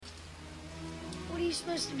you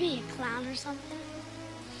supposed to be, a clown or something?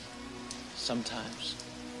 Sometimes.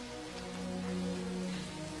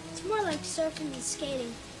 It's more like surfing and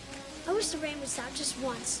skating. I wish the rain would stop just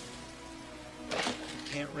once.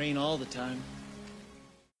 Can't rain all the time.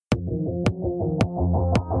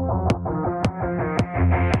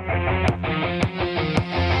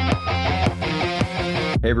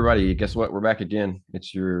 Hey everybody, guess what? We're back again.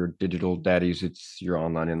 It's your digital daddies. It's your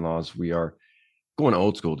online in-laws. We are going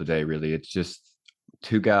old school today, really. It's just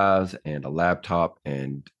two guys and a laptop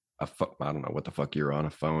and I don't know what the fuck you're on, a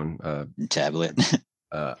phone, tablet,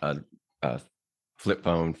 a flip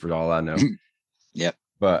phone for all I know. Yep.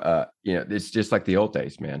 But it's just like the old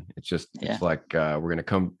days, man. It's like we're gonna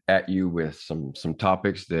come at you with some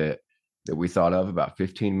topics that we thought of about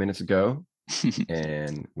 15 minutes ago.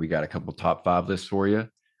 And we got a couple top 5 lists for you.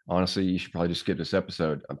 Honestly, you should probably just skip this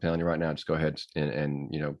episode. I'm telling you right now, just go ahead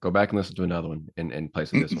and go back and listen to another one in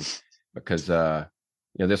place of this one, because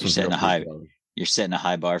this one's you're setting a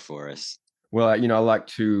high bar for us. Well, I like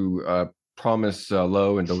to promise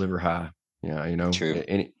low and deliver high. True.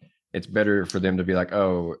 It's better for them to be like,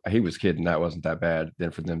 oh, he was kidding, that wasn't that bad,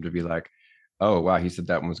 than for them to be like, oh wow, he said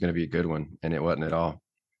that one was going to be a good one and it wasn't at all.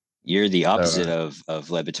 You're the opposite of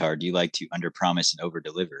Le Batard. You like to underpromise and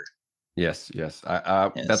over-deliver. Yes.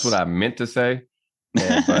 I that's what I meant to say,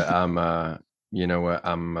 but I'm,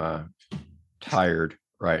 I'm tired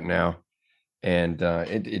right now, and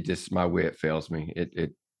it just, my wit fails me.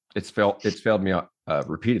 It's failed me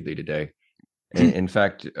repeatedly today. And in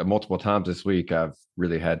fact, multiple times this week, I've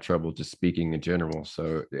really had trouble just speaking in general.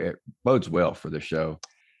 So it bodes well for the show.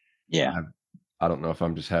 Yeah. I don't know if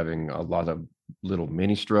I'm just having a lot of little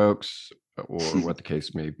mini strokes or what the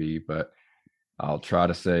case may be, but I'll try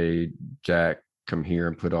to say, Jack, come here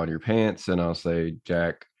and put on your pants. And I'll say,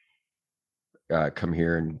 Jack, come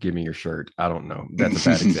here and give me your shirt. I don't know. That's a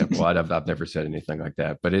bad example. I've never said anything like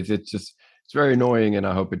that, but it's very annoying. And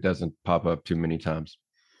I hope it doesn't pop up too many times.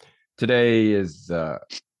 Today is a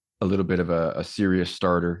little bit of a serious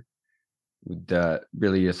starter that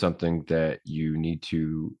really is something that you need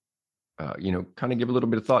to kind of give a little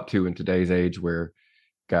bit of thought to in today's age, where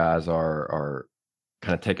guys are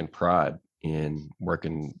kind of taking pride in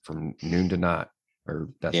working from noon to night, or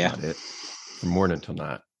that's not it, from morning till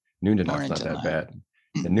night. Noon to night's not that bad.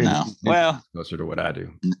 And noon, well, closer to what I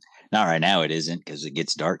do. Not right now, it isn't, because it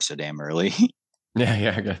gets dark so damn early.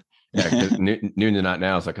 Yeah. Noon to night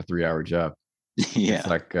now is like a 3-hour job. Yeah, it's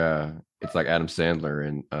like Adam Sandler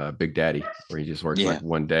and Big Daddy, where he just works like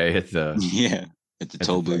one day at the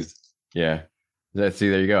toll booth. Yeah. See,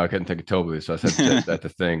 there you go. I couldn't take a toll booth, so I said that's the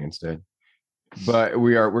thing instead. But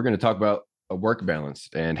we're going to talk about a work balance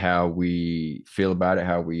and how we feel about it,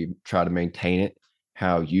 how we try to maintain it,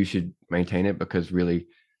 how you should maintain it, because really,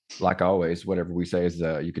 like always, whatever we say is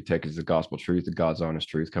you could take it as the gospel truth, the God's honest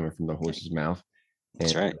truth coming from the horse's mouth. And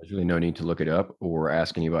that's right. There's really no need to look it up or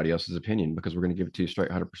ask anybody else's opinion, because we're going to give it to you straight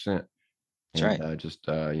 100%. That's right. Just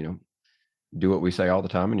do what we say all the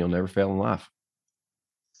time, and you'll never fail in life.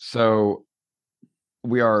 So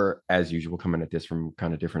we are, as usual, coming at this from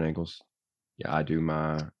kind of different angles. Yeah, I do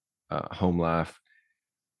my home life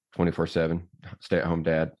 24/7, stay-at-home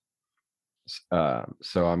dad.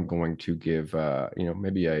 So I'm going to give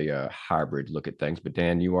maybe a hybrid look at things. But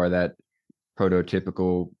Dan, you are that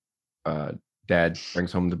prototypical dad,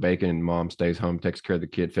 brings home the bacon and mom stays home, takes care of the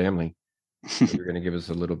kid family. So you're going to give us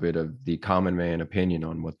a little bit of the common man opinion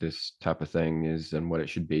on what this type of thing is and what it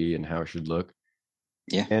should be and how it should look.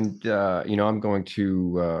 Yeah. And, I'm going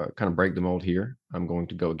to kind of break the mold here. I'm going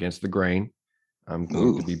to go against the grain. I'm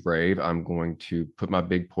going to be brave. I'm going to put my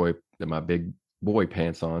big boy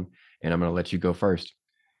pants on, and I'm going to let you go first.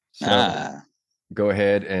 So go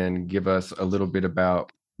ahead and give us a little bit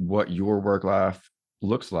about what your work life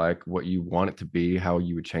looks like, what you want it to be, how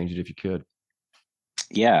you would change it if you could.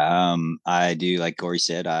 Yeah. I do, like Corey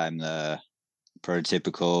said, I'm the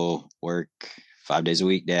prototypical work 5 days a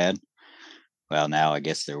week dad. Well, now I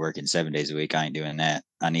guess they're working 7 days a week. I ain't doing that.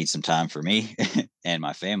 I need some time for me and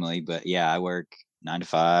my family. But yeah, I work 9 to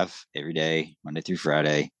 5 every day, Monday through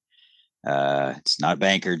Friday. It's not a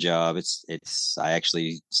banker job. I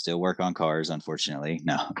actually still work on cars, unfortunately.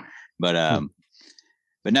 No, but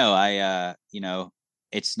no, I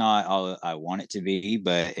it's not all I want it to be,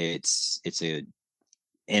 but it's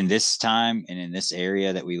in this time and in this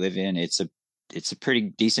area that we live in, it's a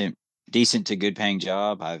pretty decent to good paying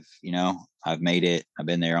job. I've made it. I've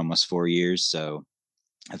been there almost 4 years. So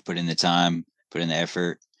I've put in the time, put in the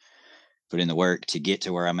effort, put in the work to get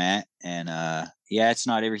to where I'm at. And it's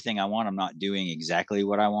not everything I want. I'm not doing exactly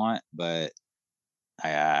what I want, but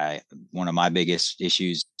one of my biggest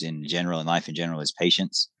issues in life in general is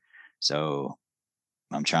patience. So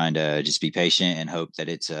I'm trying to just be patient and hope that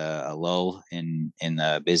it's a lull in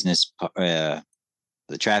the business, the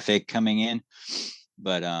traffic coming in.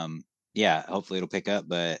 But yeah, hopefully it'll pick up.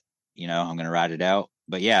 But I'm gonna ride it out.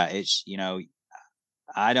 But yeah, it's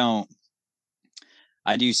I don't.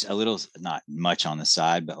 I do a little, not much on the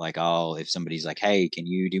side, but like if somebody's like, hey, can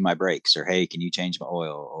you do my brakes, or hey, can you change my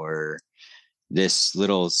oil, or this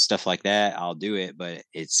little stuff like that, I'll do it, but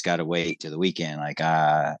it's got to wait to the weekend. Like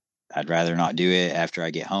I'd rather not do it after I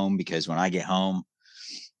get home, because when I get home,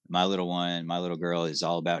 my little girl is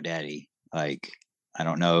all about daddy. Like, I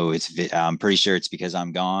don't know. I'm pretty sure it's because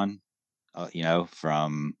I'm gone, I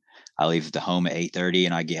leave the home at 8:30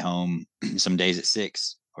 and I get home some days at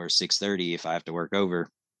 6 or 6:30 if I have to work over.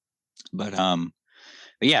 But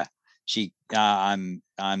yeah, I'm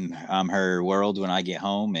her world when I get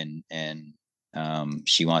home, and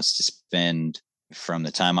she wants to spend from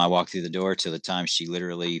the time I walk through the door to the time she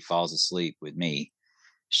literally falls asleep with me.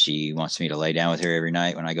 She wants me to lay down with her every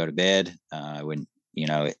night when I go to bed. When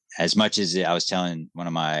as much as I was telling one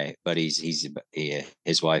of my buddies, his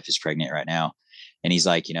wife is pregnant right now, and he's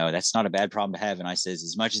like, that's not a bad problem to have. And I says,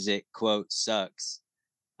 as much as it quote sucks,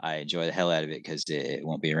 I enjoy the hell out of it, because it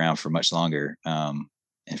won't be around for much longer. And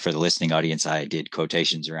for the listening audience, I did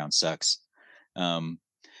quotations around sucks. But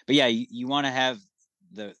yeah, you want to have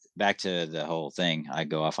back to the whole thing. I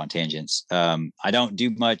go off on tangents. I don't do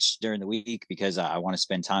much during the week because I want to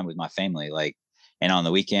spend time with my family. And on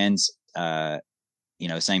the weekends,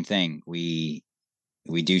 same thing. We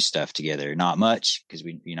do stuff together. Not much, because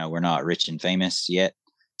we're not rich and famous yet.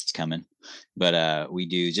 It's coming, but we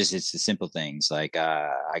do it's the simple things. Like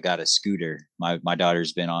I got a scooter. My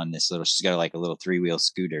daughter's been on this she's got like a little 3-wheel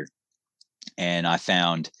scooter, and I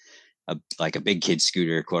found a big kid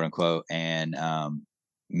scooter, quote unquote. And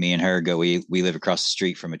me and her we live across the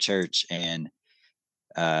street from a church, and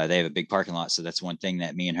they have a big parking lot. So that's one thing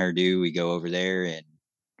that me and her do. We go over there and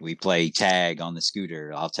we play tag on the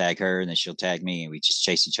scooter. I'll tag her and then she'll tag me, and we just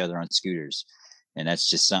chase each other on scooters. And that's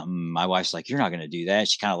just something my wife's like, you're not going to do that.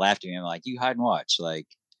 She kind of laughed at me. I'm like, you hide and watch. So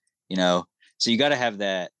you got to have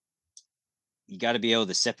that. You got to be able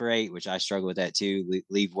to separate, which I struggle with that too.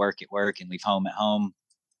 Leave work at work and leave home at home.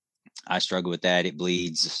 I struggle with that. It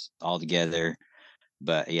bleeds all together.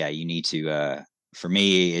 But yeah, you need to, for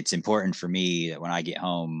me, it's important for me that when I get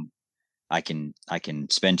home, I can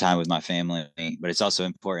spend time with my family, but it's also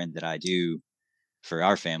important that I do, for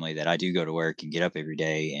our family, that I do go to work and get up every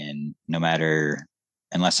day. And no matter,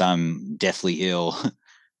 unless I'm deathly ill,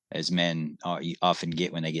 as men often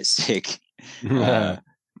get when they get sick, that's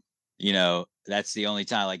the only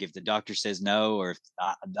time. Like if the doctor says no, or if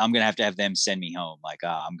I'm going to have them send me home, like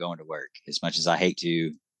I'm going to work, as much as I hate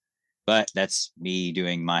to, but that's me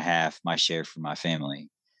doing my share for my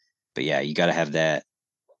family. But yeah, you got to have that.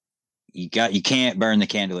 You can't burn the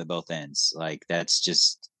candle at both ends. Like that's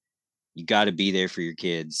just, you got to be there for your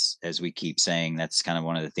kids. As we keep saying, that's kind of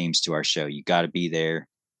one of the themes to our show. You got to be there.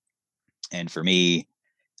 And for me,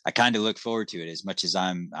 I kind of look forward to it. As much as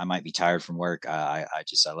I might be tired from work, I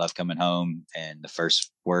love coming home, and the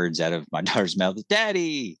first words out of my daughter's mouth is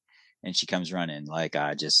 "Daddy," and she comes running. Like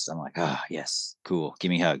I'm like, oh yes, cool, give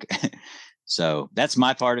me a hug. So that's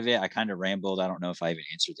my part of it. I kind of rambled. I don't know if I even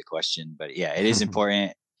answered the question, but yeah, it is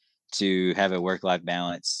important to have a work-life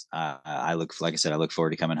balance. Like I said, I look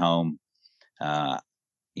forward to coming home.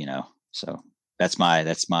 So that's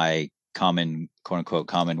my common, quote unquote,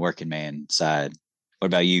 common working man side. What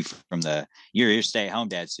about you? You're a stay-at-home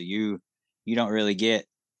dad, so you don't really get.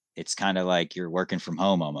 It's kind of like you're working from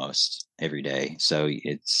home almost every day. So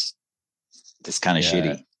it's kind of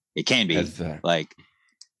shitty. It can be because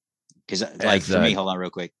for me, hold on real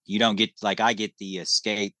quick. You don't get, like, I get the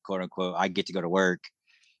escape, quote unquote. I get to go to work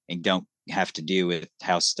and don't have to deal with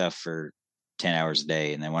house stuff for 10 hours a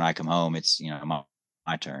day. And then when I come home, it's,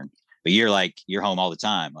 my turn. But you're home all the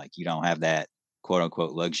time. Like you don't have that quote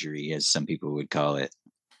unquote luxury, as some people would call it.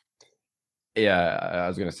 Yeah, I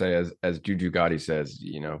was gonna say, as Juju Gotti says,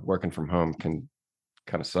 working from home can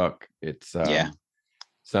kind of suck. It's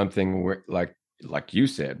something where, like you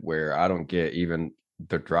said, where I don't get even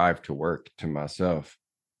the drive to work to myself.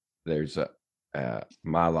 There's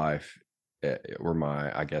my life, or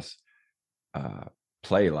my, I guess,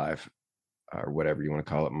 play life, or whatever you want to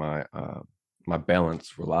call it. My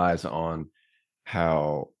balance relies on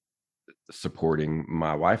how supporting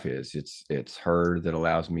my wife is. It's her that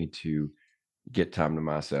allows me to get time to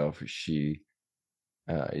myself. She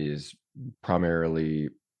is primarily,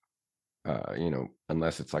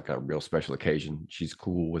 unless it's like a real special occasion, she's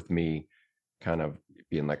cool with me kind of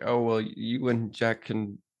being like, oh, well, you and Jack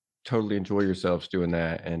can totally enjoy yourselves doing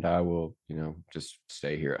that, and I will, just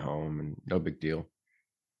stay here at home, and no big deal.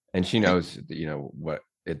 And she knows, what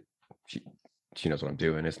it. She knows what I'm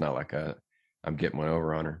doing. It's not like I'm getting one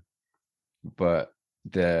over on her. But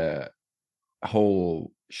the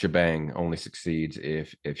whole shebang only succeeds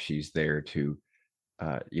if she's there to,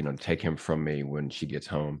 take him from me when she gets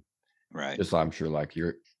home. Right. Just I'm sure like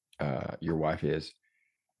your wife is.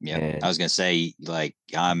 Yeah. And I was gonna say, like,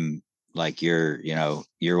 I'm like your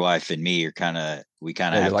wife and me are we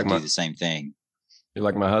kind of yeah, have to do the same thing. you're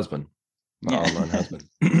like my husband, my Yeah. online husband.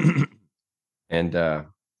 And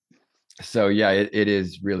so yeah, it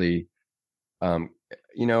is really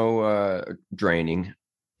draining.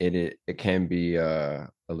 It can be a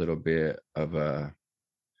little bit of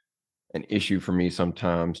an issue for me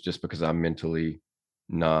sometimes, just because I'm mentally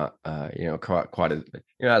not quite as,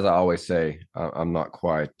 as I always say, I'm not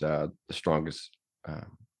quite the strongest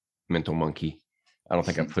mental monkey. I don't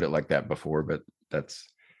think I put it like that before, but that's,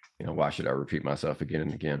 why should I repeat myself again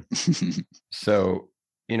and again? So,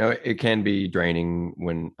 it can be draining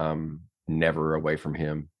when I'm never away from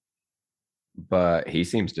him, but he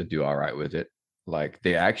seems to do all right with it. Like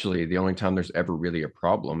the only time there's ever really a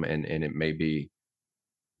problem, and it may be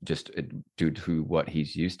just due to what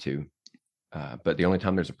he's used to. But the only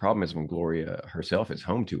time there's a problem is when Gloria herself is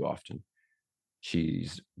home too often.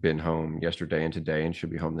 She's been home yesterday and today, and she'll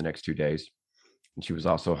be home the next 2 days. And she was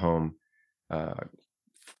also home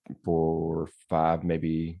for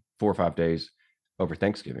maybe 4 or 5 days over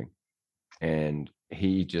Thanksgiving. And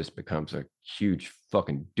he just becomes a huge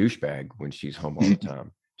fucking douchebag when she's home all the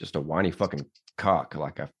time. Just a whiny fucking cock.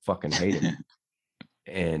 Like I fucking hate him.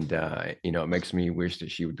 And it makes me wish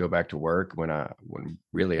that she would go back to work when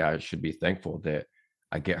really I should be thankful that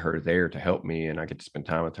I get her there to help me and I get to spend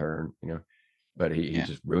time with her, but he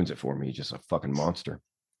just ruins it for me. He's just a fucking monster.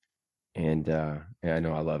 And I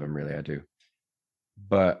know I love him, really, I do.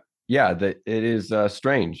 But yeah, it is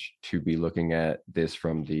strange to be looking at this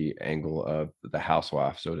from the angle of the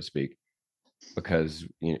housewife, so to speak, because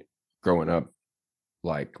growing up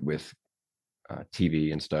like with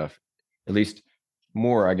TV and stuff, at least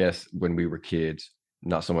more, I guess, when we were kids,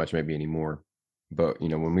 not so much maybe anymore, but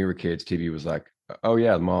when we were kids, TV was like, oh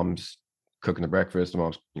yeah, the mom's cooking the breakfast, the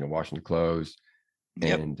mom's washing the clothes.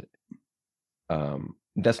 Yep. And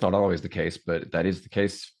that's not always the case, but that is the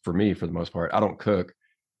case for me for the most part. I don't cook.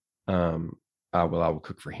 I will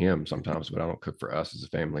cook for him sometimes, but I don't cook for us as a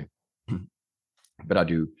family. But I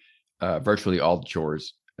do virtually all the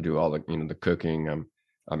chores. I do all the cooking.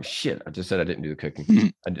 Shit, I just said I didn't do the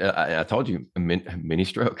cooking. I told you, a mini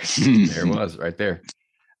stroke. There it was, right there.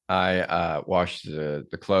 I wash the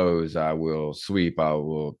clothes. I will sweep. I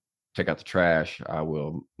will take out the trash. I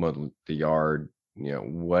will mow the yard,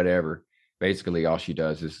 whatever. Basically, all she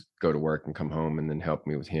does is go to work and come home and then help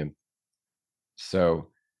me with him. So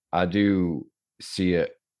I do see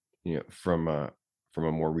it, from a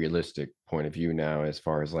more realistic point of view now, as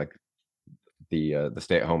far as like the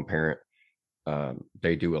stay-at-home parent.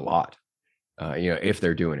 They do a lot, if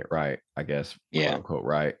they're doing it right, I guess, quote unquote,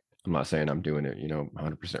 right. I'm not saying I'm doing it,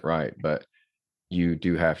 100% right, but you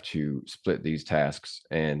do have to split these tasks.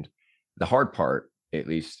 And the hard part, at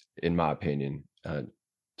least in my opinion,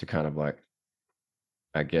 to kind of like,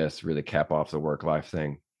 I guess, really cap off the work-life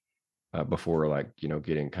thing before like,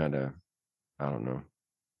 getting kind of, I don't know,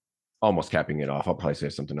 almost capping it off. I'll probably say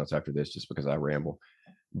something else after this just because I ramble.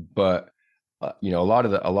 But a lot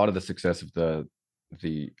of the success of the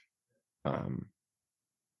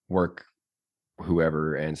work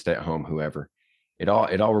whoever and stay at home whoever, it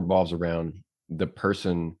all revolves around the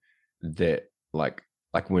person that like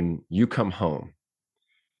when you come home,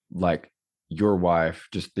 like your wife,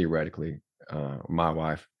 just theoretically, my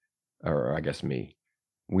wife, or I guess me,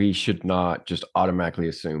 we should not just automatically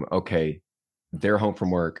assume, okay, they're home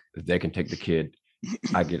from work, they can take the kid,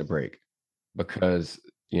 I get a break. Because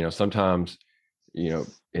sometimes,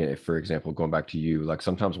 if, for example, going back to you, like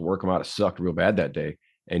sometimes work might have sucked real bad that day,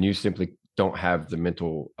 and you simply don't have the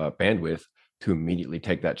mental bandwidth to immediately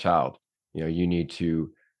take that child. You need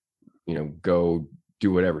to, go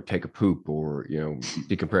do whatever, take a poop, or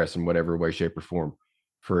decompress in whatever way, shape, or form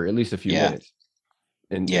for at least a few minutes.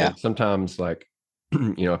 And sometimes, like,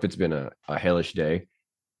 if it's been a hellish day,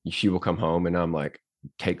 she will come home, and I'm like,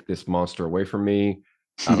 take this monster away from me.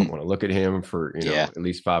 I don't want to look at him for at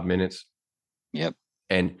least 5 minutes. Yep.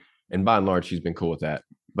 And by and large, she's been cool with that.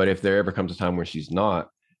 But if there ever comes a time where she's not,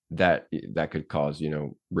 that could cause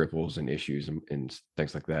ripples and issues and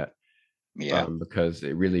things like that. Yeah. Because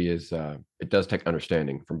it really is. It does take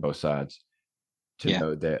understanding from both sides to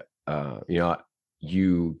know that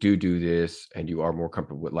you do this, and you are more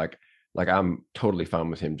comfortable with like I'm totally fine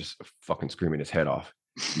with him just fucking screaming his head off.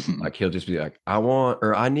 Like he'll just be like, I want,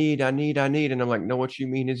 or I need. And I'm like, no, what you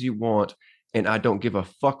mean is you want. And I don't give a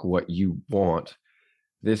fuck what you want.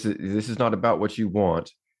 This is not about what you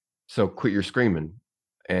want. So quit your screaming.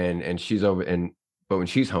 And she's over, but when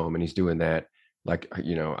she's home and he's doing that, like,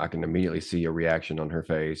 I can immediately see a reaction on her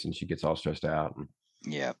face and she gets all stressed out. And,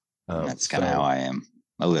 Yeah. That's kind of how I am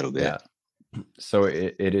a little bit. Yeah. So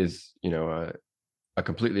it is, a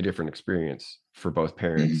completely different experience for both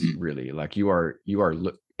parents, really. Like you are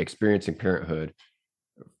experiencing parenthood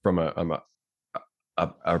from a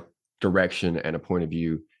direction and a point of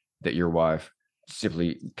view that your wife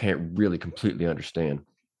simply can't really completely understand,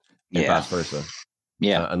 and vice versa.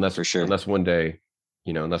 Yeah, unless for sure. Unless one day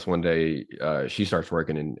she starts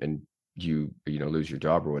working and you lose your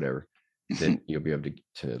job or whatever, then you'll be able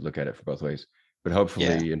to look at it for both ways. But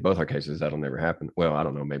hopefully, in both our cases, that'll never happen. Well, I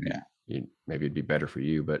don't know. Maybe it'd be better for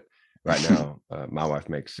you, but right now, my wife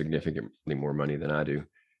makes significantly more money than I do,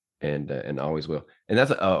 and always will. And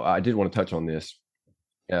that's I did want to touch on this.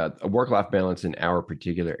 A work-life balance in our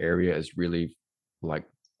particular area is really like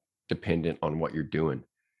dependent on what you're doing.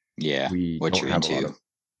 Yeah, what you're into.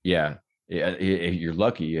 You're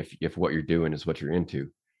lucky if what you're doing is what you're into.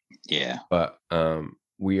 Yeah, but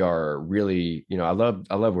we are really, I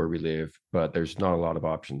love where we live, but there's not a lot of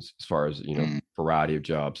options as far as variety of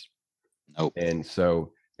jobs. Nope. And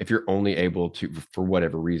so if you're only able to, for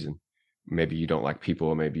whatever reason, maybe you don't like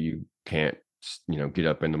people, maybe you can't get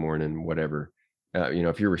up in the morning, whatever,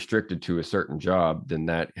 if you're restricted to a certain job, then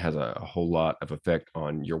that has a whole lot of effect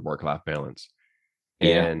on your work-life balance.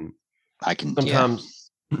 And I can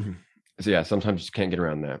sometimes sometimes you just can't get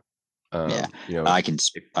around that. I can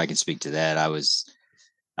speak to that. I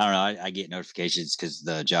don't know. I get notifications because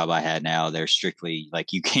the job I had now, they're strictly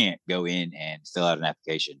like, you can't go in and fill out an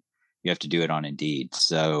application. You have to do it on Indeed.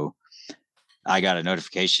 So I got a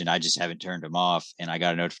notification. I just haven't turned them off. And I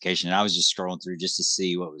got a notification and I was just scrolling through just to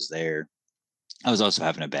see what was there. I was also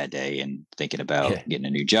having a bad day and thinking about getting a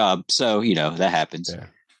new job. So, that happens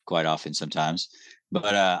quite often sometimes.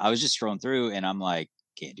 But I was just scrolling through and I'm like,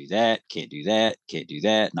 can't do that, can't do that, can't do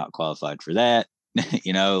that, not qualified for that.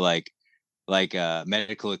 like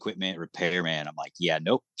medical equipment repairman. I'm like,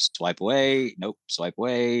 nope, swipe away, nope, swipe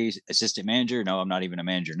away. Assistant manager, no, I'm not even a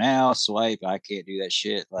manager now. Swipe, I can't do that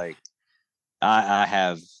shit. Like I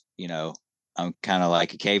have, I'm kind of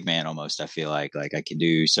like a caveman almost. I feel like I can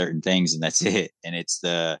do certain things and that's it. And it's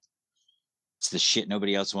the shit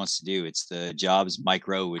nobody else wants to do. It's the jobs Mike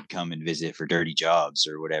Rowe would come and visit for dirty jobs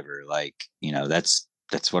or whatever. Like,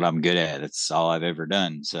 that's what I'm good at. That's all I've ever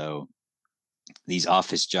done. So these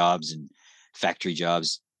office jobs and factory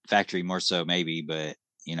jobs, factory more so maybe, but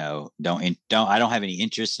I don't have any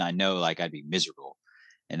interest and I know like I'd be miserable.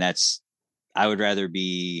 And I would rather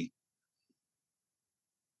be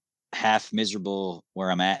half miserable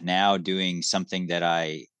where I'm at now doing something that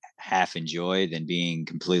I half enjoy than being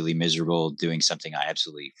completely miserable doing something I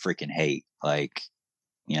absolutely freaking hate. Like,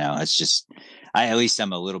 it's just, at least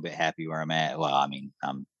I'm a little bit happy where I'm at. Well, I mean,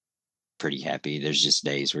 I'm pretty happy. There's just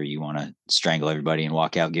days where you want to strangle everybody and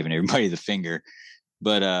walk out giving everybody the finger.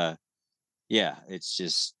 But it's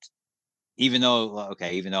just, even though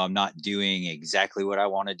I'm not doing exactly what I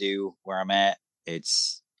want to do where I'm at,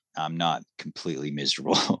 I'm not completely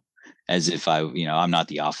miserable as if I'm not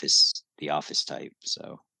the office type.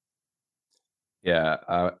 So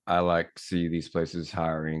I like see these places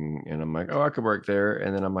hiring and I'm like, oh, I could work there.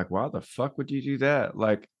 And then I'm like, why the fuck would you do that?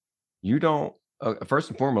 Like, you don't, first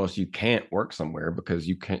and foremost, you can't work somewhere because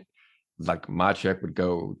you can't, like my check would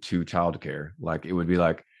go to childcare. Like it would be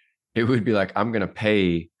like, I'm going to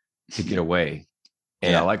pay to get away.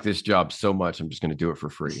 And I like this job so much, I'm just going to do it for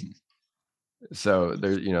free. So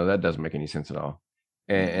there, that doesn't make any sense at all.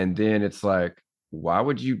 And then it's like, why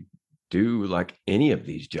would you do like any of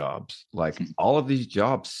these jobs? Like all of these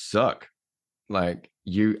jobs suck. Like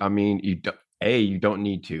you don't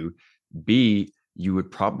need to. B, you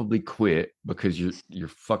would probably quit because you're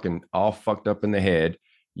fucking all fucked up in the head.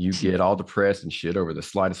 You get all depressed and shit over the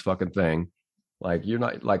slightest fucking thing. Like you're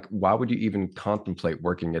not like, why would you even contemplate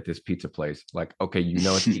working at this pizza place? Like, okay,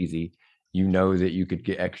 it's easy. You know that you could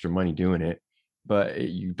get extra money doing it, but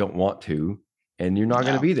you don't want to, and you're not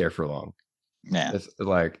going to be there for long. Yeah. It's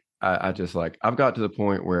like, I just like, I've got to the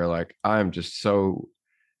point where like, I'm just so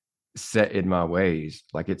set in my ways.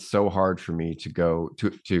 Like it's so hard for me to go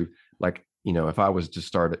to like, if I was to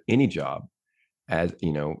start any job, as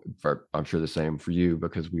I'm sure the same for you,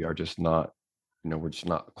 because we are just not, we're just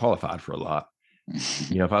not qualified for a lot.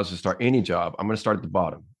 If I was to start any job, I'm going to start at the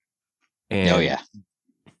bottom. And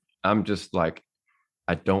I'm just like,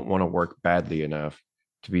 I don't want to work badly enough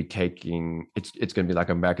to be taking, it's going to be like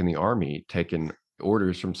I'm back in the army taking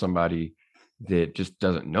orders from somebody that just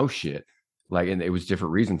doesn't know shit. Like, and it was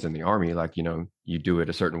different reasons in the army. Like, you know, you do it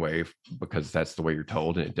a certain way because that's the way you're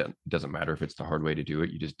told, and it doesn't matter if it's the hard way to do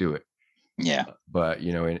it. You just do it. Yeah. But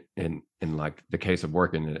you know, in like the case of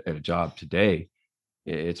working at a job today,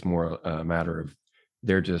 it's more a matter of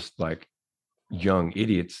they're just like young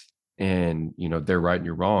idiots, and you know they're right and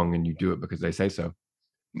you're wrong, and you do it because they say so.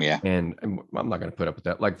 Yeah. And I'm not going to put up with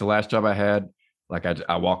that. Like the last job I had, like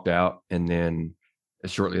I walked out, and then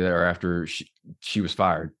shortly thereafter she was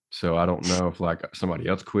fired. So I don't know if like somebody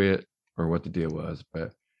else quit or what the deal was,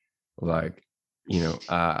 but like, you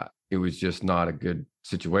know, it was just not a good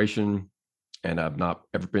situation, and I've not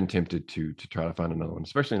ever been tempted to try to find another one,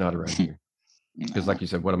 especially not around here. Because like you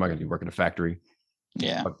said, what am I going to do? Work in a factory?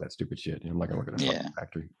 Yeah. Fuck that stupid shit. I'm not going to work in a fucking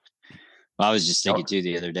factory. Well, I was just thinking too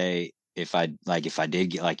the other day, if I did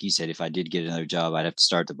get, like you said, if I did get another job, I'd have to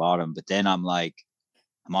start at the bottom. But then I'm like,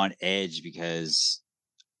 I'm on edge because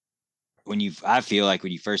I feel like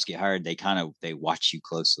when you first get hired, they watch you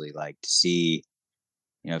closely, like to see,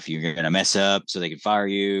 you know, if you're going to mess up so they can fire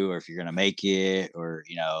you, or if you're going to make it, or,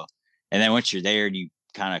 you know, and then once you're there and you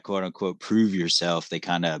kind of quote unquote prove yourself, they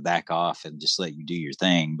kind of back off and just let you do your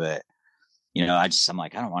thing. But, you know, I'm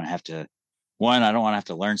like, I don't want to have to, one, I don't want to have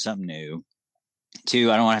to learn something new.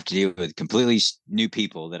 Two, I don't want to have to deal with completely new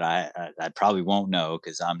people that I probably won't know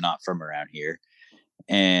because I'm not from around here.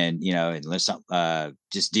 And, you know, unless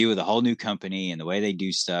just deal with a whole new company and the way they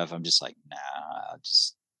do stuff, I'm just like, nah, I'll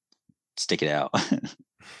just stick it out.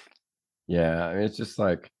 Yeah, I mean, it's just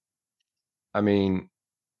like, I mean,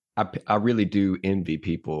 I really do envy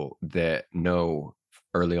people that know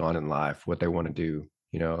early on in life what they want to do.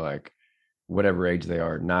 You know, like whatever age they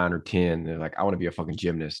are, 9 or 10, they're like, I want to be a fucking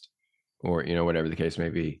gymnast, or you know, whatever the case may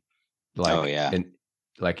be. Like, Oh yeah, and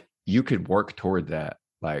like you could work toward that.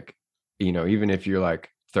 Like, you know, even if you're like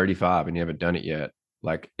 35 and you haven't done it yet,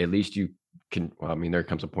 like at least you can. Well, I mean, there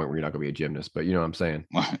comes a point where you're not gonna be a gymnast, but you know what I'm saying?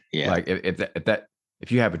 yeah, Like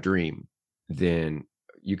if you have a dream, then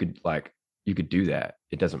you could do that.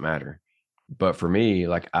 It doesn't matter. But for me,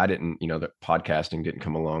 like I didn't, you know, the podcasting didn't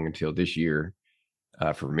come along until this year.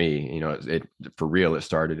 For me, you know, it for real, it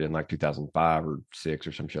started in like 2005 or 6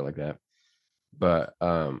 or some shit like that. But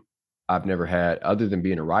I've never had, other than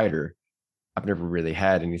being a writer, I've never really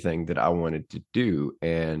had anything that I wanted to do.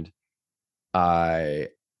 And I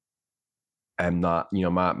am not, you know,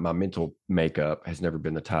 my mental makeup has never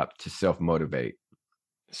been the type to self-motivate.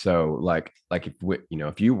 So like if you know,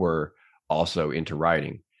 if you were also into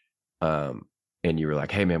writing, and you were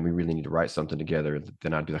like, hey man, we really need to write something together,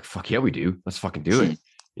 then I'd be like, fuck yeah, we do. Let's fucking do it.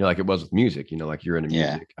 You know, like it was with music, you know, like you're into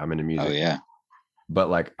music, I'm into music. Oh yeah. But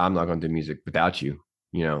like I'm not gonna do music without you.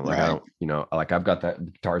 You know, like Right. I don't, you know, like I've got that,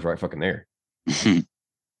 the guitar's right fucking there. You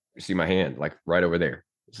see my hand, like right over there.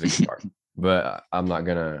 It's the guitar. But I'm not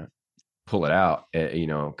gonna pull it out, you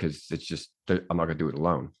know, because it's just I'm not gonna do it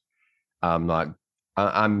alone.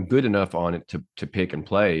 I'm good enough on it to pick and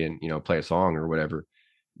play and, you know, play a song or whatever,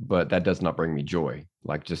 but that does not bring me joy.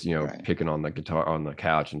 Like just, you know, Right. picking on the guitar on the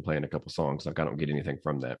couch and playing a couple songs, like I don't get anything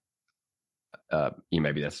from that. You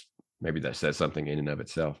know, maybe that says something in and of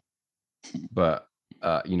itself. But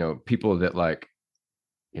you know, people that like,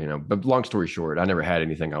 you know, but long story short, I never had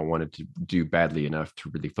anything I wanted to do badly enough to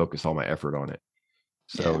really focus all my effort on it.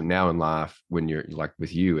 So now in life, when you're like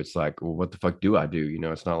with you, it's like, well, what the fuck do I do? You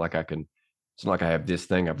know, it's not like I have this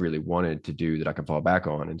thing I've really wanted to do that I can fall back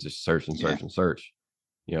on and just search and search and search.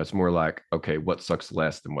 You know, it's more like, okay, what sucks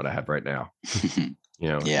less than what I have right now? You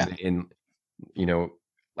know, and you know,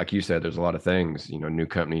 like you said, there's a lot of things, you know, new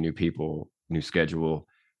company, new people, new schedule,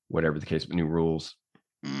 whatever the case, but new rules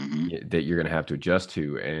that you're going to have to adjust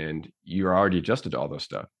to. And you're already adjusted to all those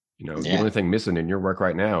stuff. You know, the only thing missing in your work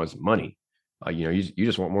right now is money. You know, you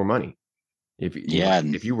just want more money. If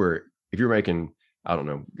you're making, I don't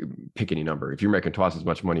know, pick any number. If you're making twice as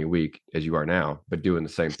much money a week as you are now, but doing the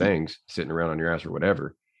same things, sitting around on your ass or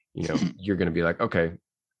whatever, you know, you're going to be like, okay,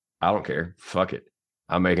 I don't care. Fuck it.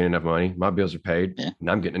 I'm making enough money. My bills are paid and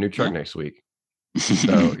I'm getting a new truck next week.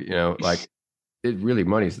 So, you know, like it really,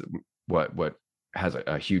 money's what has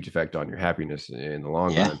a huge effect on your happiness in the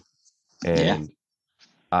long run. And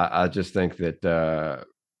I just think that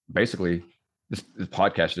basically this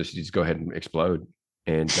podcast just needs to go ahead and explode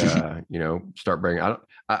and, you know, start bringing,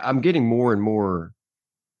 I'm getting more and more,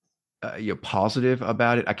 you know, positive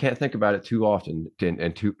about it. I can't think about it too often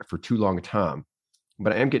for too long a time,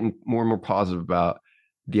 but I am getting more and more positive about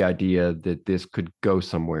the idea that this could go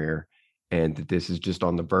somewhere and that this is just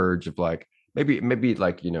on the verge of like, maybe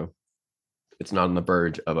like, you know, it's not on the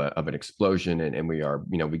verge of an explosion and we are,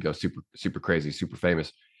 you know, we go super, super crazy, super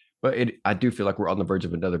famous, but I do feel like we're on the verge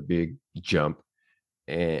of another big jump.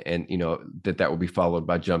 and you know that will be followed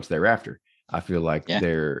by jumps thereafter. I feel like Yeah.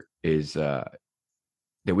 there is that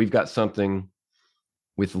we've got something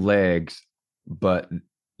with legs, but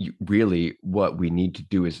really what we need to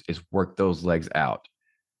do is work those legs out,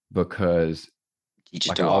 because Teach it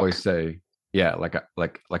like to I walk. always say, yeah, like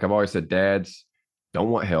I've always said, dads don't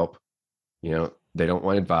want help. You know, they don't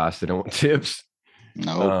want advice. They don't want tips.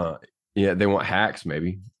 No. Yeah, they want hacks,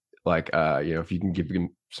 maybe. Like, you know, if you can give them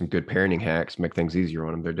some good parenting hacks, make things easier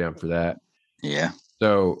on them, they're down for that. Yeah.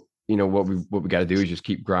 So, you know, what we got to do is just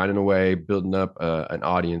keep grinding away, building up an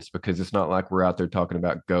audience, because it's not like we're out there talking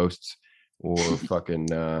about ghosts or fucking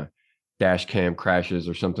dash cam crashes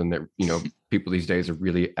or something that, you know, people these days are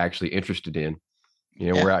really actually interested in. You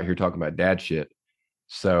know, Yeah. we're out here talking about dad shit.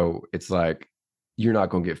 So it's like, you're not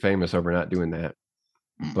going to get famous over not doing that.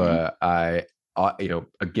 Mhm. But you know,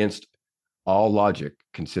 against all logic,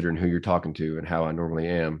 considering who you're talking to and how I normally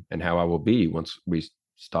am and how I will be once we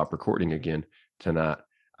stop recording again tonight,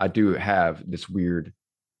 I do have this weird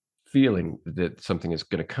feeling that something is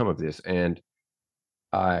going to come of this. And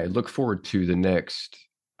I look forward to the next,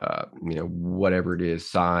 you know, whatever it is,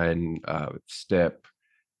 sign, step,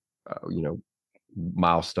 you know,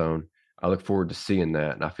 milestone. I look forward to seeing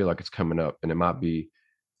that. And I feel like it's coming up, and it might be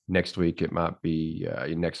next week. It might be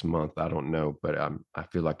next month. I don't know, but I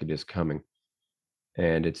feel like it is coming.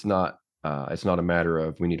 And it's not a matter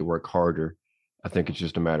of we need to work harder. I think it's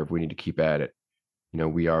just a matter of we need to keep at it. You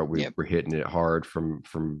know, Yep. we're hitting it hard from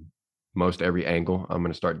most every angle. I'm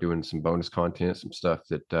going to start doing some bonus content, some stuff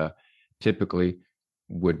that typically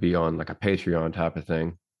would be on like a Patreon type of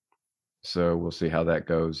thing. So we'll see how that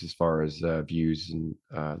goes as far as views. And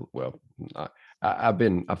well,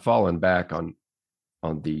 I've fallen back on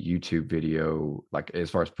the YouTube video, like as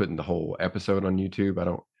far as putting the whole episode on YouTube. I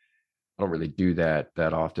don't really do that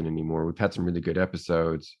often anymore. We've had some really good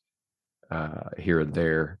episodes here and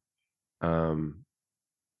there.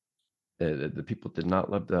 The people did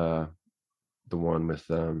not love the one with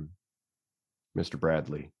Mr.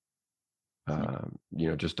 Bradley. You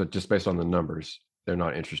know, just based on the numbers, they're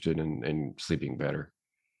not interested in sleeping better.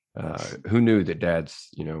 Who knew that dads,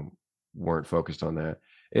 you know, weren't focused on that?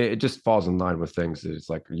 It just falls in line with things that it's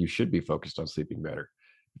like you should be focused on sleeping better,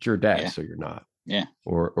 but you're a dad, Yeah. so you're not. Yeah.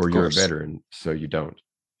 Or Of you're a course. veteran, so you don't.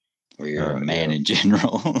 Or you're a you man know. in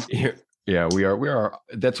general. Yeah, we are.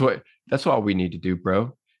 That's all we need to do,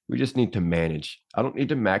 bro. We just need to manage. I don't need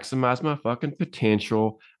to maximize my fucking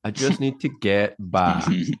potential. I just need to get by.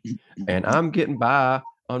 And I'm getting by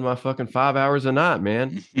on my fucking 5 hours a night,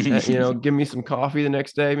 man. You know, give me some coffee the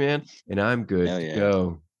next day, man, and I'm good Hell to yeah.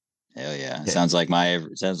 go. Hell yeah. Yeah. Sounds like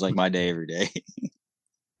my day every day.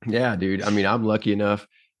 Yeah, dude. I mean, I'm lucky enough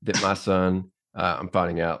that my son, I'm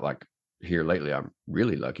finding out like here lately, I'm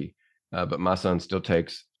really lucky. But my son still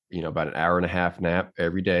takes, you know, about an hour and a half nap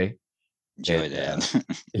every day. Enjoy And, that.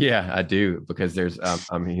 Yeah, I do, because there's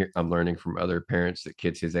I'm learning from other parents that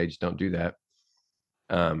kids his age don't do that.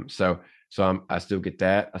 So I still get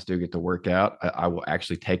that. I still get to work out. I will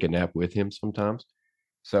actually take a nap with him sometimes.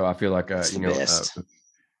 So I feel like It's you the know, best.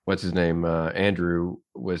 what's his name? Andrew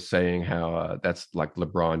was saying how that's like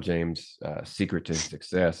LeBron James' secret to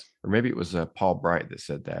success, or maybe it was Paul Bright that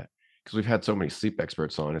said that, because we've had so many sleep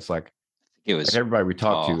experts on. It's like It was everybody we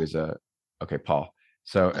talk Paul. to is okay, Paul.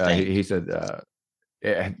 So I think. he said,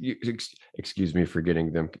 excuse me for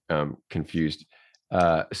getting them confused.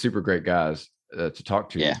 Super great guys to talk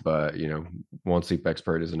to, Yeah. but you know, one sleep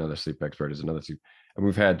expert is another sleep expert is another sleep. And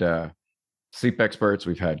we've had sleep experts,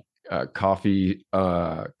 we've had coffee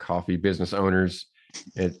business owners.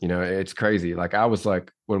 You know, it's crazy. Like I was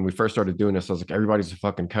like, when we first started doing this, I was like, everybody's a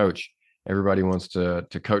fucking coach. Everybody wants to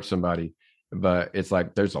coach somebody. But it's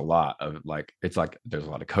like there's a lot of there's a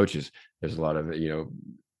lot of coaches, there's a lot of, you know,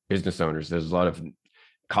 business owners, there's a lot of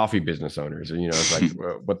coffee business owners, you know, it's like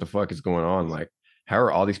what the fuck is going on? Like, how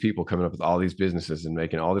are all these people coming up with all these businesses and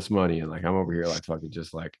making all this money? And like I'm over here like fucking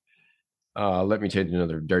just like let me change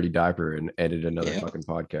another dirty diaper and edit another fucking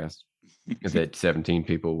podcast that 17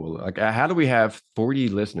 people will like. How do we have 40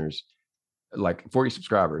 listeners, like 40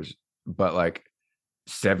 subscribers, but like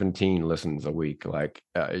 17 listens a week? Like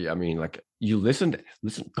I mean, like you listen,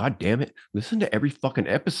 god damn it, listen to every fucking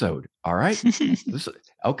episode. All right, listen.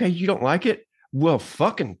 Okay, you don't like it, well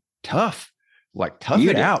fucking tough Mute it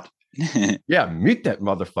it. out. Yeah, mute that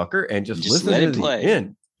motherfucker and just listen let to it the play.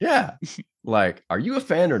 end. Yeah. Like, are you a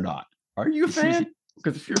fan or not? Are you a fan?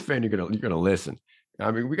 Because if you're a fan, you're gonna listen. I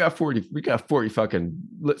mean, we got 40 fucking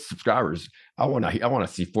subscribers. I want to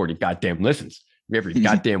see 40 goddamn listens every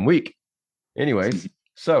goddamn week. Anyways,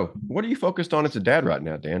 so what are you focused on as a dad right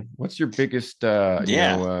now, Dan? What's your biggest you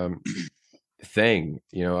know, thing?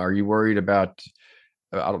 You know, are you worried about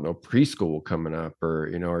I don't know, preschool coming up, or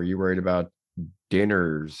are you worried about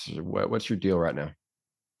dinners? What's your deal right now?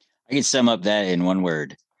 I can sum up that in one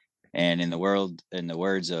word, and in the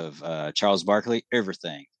words of Charles Barkley,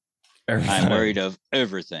 everything. I'm worried of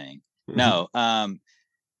everything. No,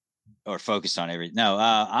 or focused on everything. No,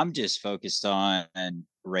 I'm just focused on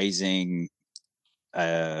raising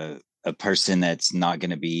a person that's not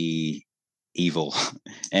going to be evil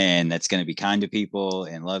and that's going to be kind to people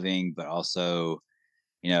and loving, but also,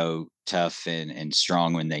 tough and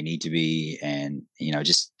strong when they need to be. And,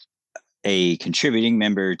 just a contributing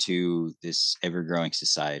member to this ever growing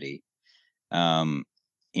society. You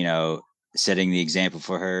know, setting the example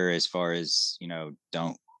for her as far as,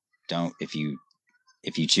 don't, if you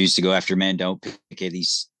choose to go after men, don't pick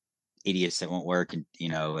these idiots that won't work and,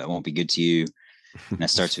 it won't be good to you. And that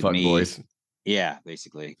starts with me. Boys. Yeah,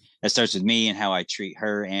 basically that starts with me and how I treat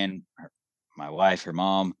her and my wife, her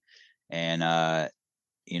mom. And, I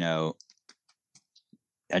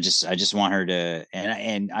just want her to,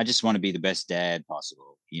 and I just want to be the best dad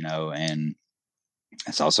possible, and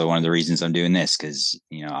that's also one of the reasons I'm doing this. Cause,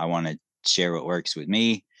 I want to share what works with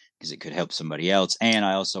me because it could help somebody else. And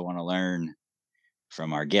I also want to learn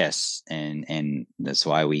from our guests, and that's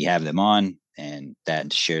why we have them on, and that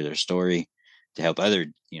to share their story, to help other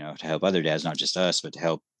dads, not just us, but to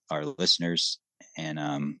help our listeners. And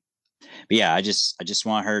but yeah, I just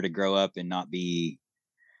want her to grow up and not be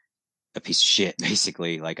a piece of shit,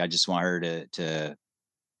 basically. Like, I just want her to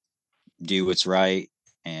do what's right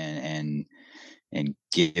and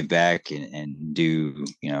give back and do,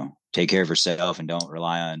 take care of herself, and don't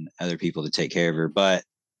rely on other people to take care of her. But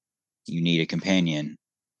you need a companion.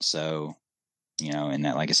 So, and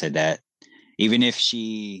that, like I said, that even if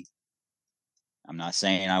I'm not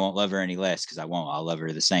saying I won't love her any less, because I won't, I'll love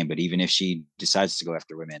her the same. But even if she decides to go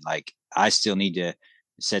after women, like, I still need to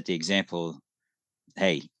set the example.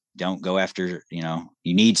 Hey, don't go after, you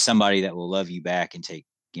need somebody that will love you back and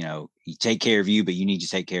you take care of you, but you need to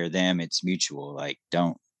take care of them. It's mutual. Like,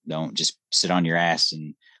 don't just sit on your ass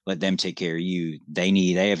and let them take care of you. They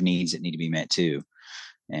have needs that need to be met too.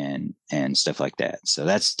 And stuff like that. So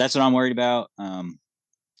that's what I'm worried about.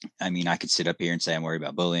 I mean, I could sit up here and say I'm worried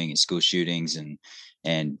about bullying and school shootings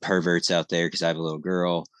and perverts out there because I have a little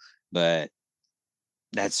girl, but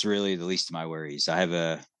that's really the least of my worries. I have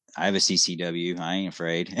a CCW. I ain't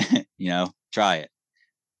afraid. Try it.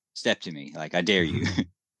 Step to me. Like, I dare you.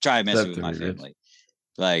 Try messing with my family.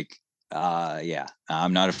 Like, yeah,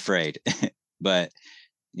 I'm not afraid. But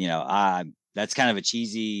that's kind of a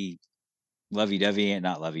cheesy lovey-dovey, and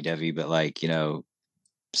not lovey-dovey, but like,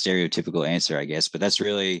 stereotypical answer, I guess. But that's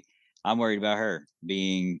really, I'm worried about her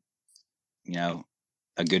being, a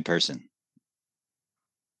good person.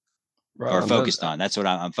 Right, or focused on. That's what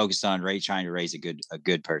I'm focused on. Trying to raise a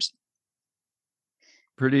good person.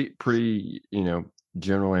 Pretty,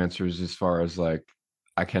 general answers as far as, like,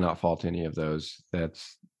 I cannot fault any of those.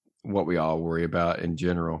 That's what we all worry about in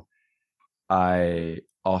general. I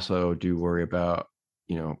also do worry about,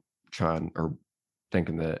 trying or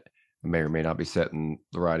thinking that I may or may not be setting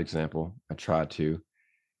the right example. I try to.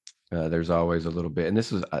 There's always a little bit, and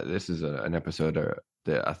this is an episode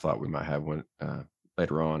that I thought we might have one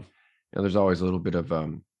later on. There's always a little bit of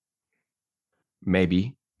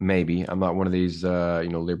maybe. I'm not one of these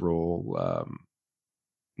liberal,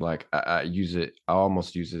 like, I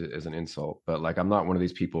almost use it as an insult, but like, I'm not one of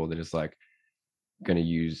these people that is like going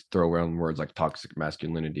to throw around words like toxic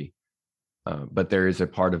masculinity. But there is a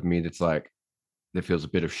part of me that's like, that feels a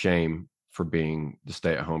bit of shame for being the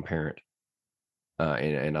stay-at-home parent.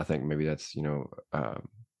 And I think maybe that's, a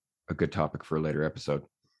good topic for a later episode.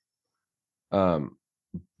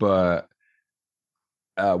 But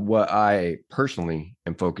what I personally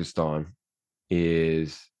am focused on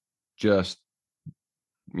is just,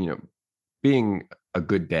 being a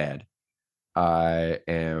good dad. I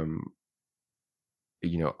am,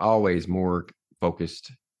 always more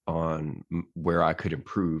focused on where I could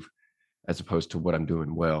improve as opposed to what I'm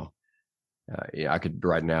doing well. I could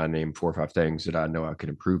right now name 4 or 5 things that I know I could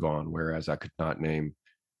improve on, whereas I could not name.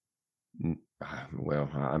 Well,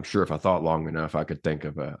 I'm sure if I thought long enough, I could think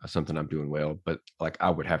of something I'm doing well, but like, I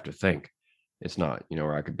would have to think. It's not,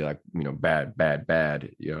 or I could be like, bad.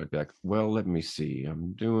 It'd be like, well, let me see.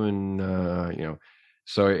 I'm doing,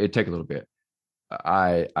 so it'd take a little bit.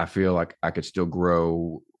 I feel like I could still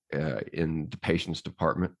grow in the patience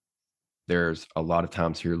department. There's a lot of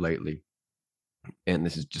times here lately, and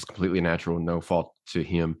this is just completely natural, no fault to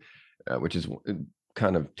him, which is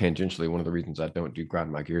kind of tangentially one of the reasons I don't do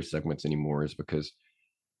grind my gears segments anymore, is because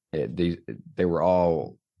they were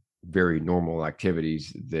all very normal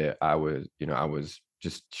activities that I was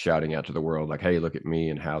just shouting out to the world like, hey, look at me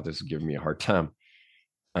and how this is giving me a hard time.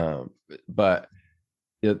 But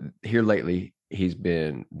here lately, he's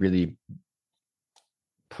been really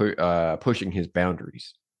pushing his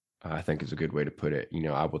boundaries, I think is a good way to put it.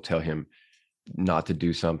 I will tell him not to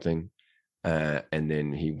do something, and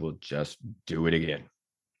then he will just do it again.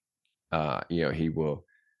 He will,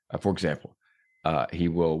 for example, he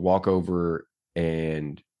will walk over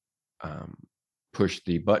and push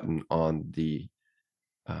the button on the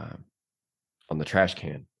trash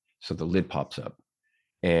can, so the lid pops up.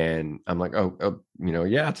 And I'm like, oh,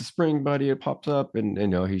 yeah, it's a spring, buddy. It pops up, and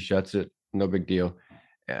he shuts it. No big deal.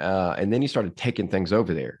 And then he started taking things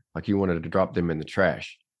over there, like he wanted to drop them in the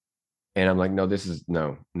trash. And I'm like, no,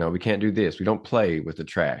 we can't do this. We don't play with the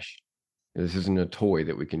trash. This isn't a toy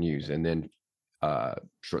that we can use. And then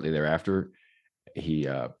shortly thereafter, he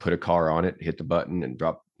put a car on it, hit the button, and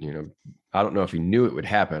dropped. I don't know if he knew it would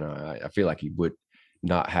happen. I feel like he would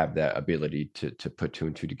not have that ability to put two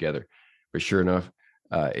and two together. But sure enough,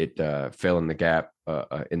 it fell in the gap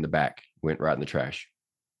in the back, went right in the trash.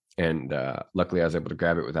 And luckily I was able to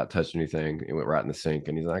grab it without touching anything. It went right in the sink.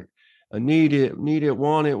 And he's like, I need it,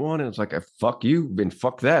 want it. It's like, fuck you, and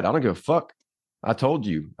fuck that. I don't give a fuck. I told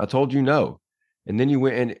you no. And then you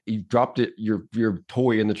went and you dropped it, your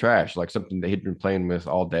toy in the trash, like something that he'd been playing with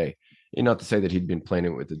all day. Not to say that he'd been playing it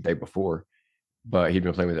with the day before, but he'd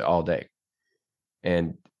been playing with it all day.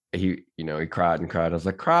 And he cried and cried. I was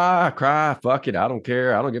like, cry, fuck it. I don't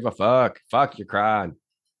care. I don't give a fuck. Fuck, you're crying.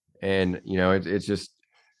 And, it's just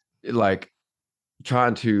like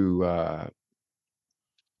trying to,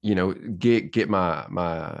 get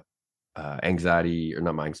my anxiety, or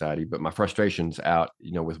not my anxiety, but my frustrations out,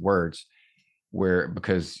 with words,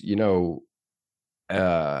 because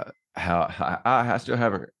how I still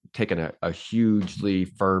haven't taken a hugely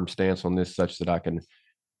firm stance on this, such that I can,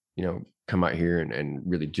 come out here and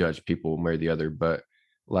really judge people one way or the other. But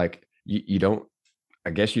like, you don't,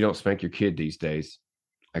 I guess you don't spank your kid these days,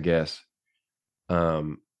 I guess.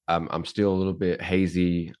 I'm still a little bit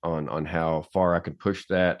hazy on how far I can push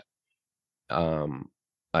that.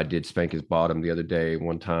 I did spank his bottom the other day,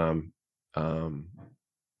 one time.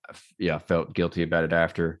 I felt guilty about it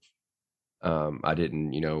after. I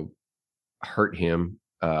didn't, hurt him.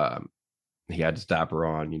 He had his diaper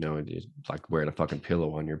on, and it's like wearing a fucking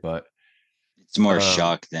pillow on your butt. It's more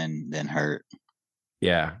shock than hurt.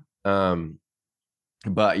 Yeah. But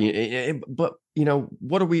what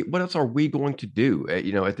else are we going to do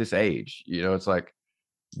at this age? It's like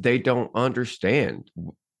they don't understand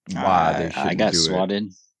why they shouldn't. I got do swatted.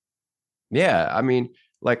 It. Yeah, I mean,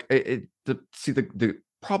 like the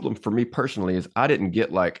problem for me personally is I didn't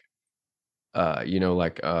get like I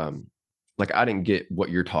didn't get what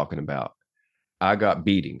you're talking about. I got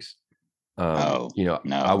beatings. No.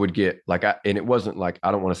 I would get and it wasn't like,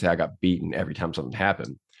 I don't want to say I got beaten every time something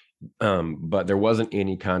happened. But there wasn't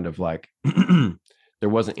any kind of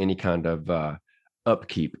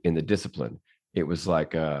upkeep in the discipline. It was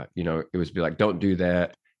like, it was be like, don't do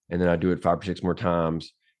that. And then I do it 5 or 6 more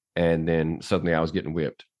times. And then suddenly I was getting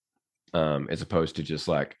whipped. As opposed to just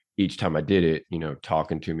like each time I did it,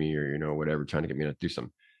 talking to me or, whatever, trying to get me to do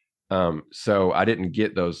something. So I didn't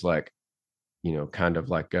get those kind of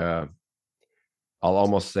like, I'll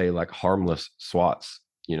almost say like harmless swats,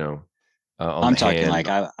 I'm talking hand. Like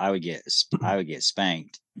I would get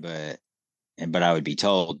spanked, but I would be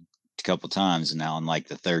told a couple times, and now on like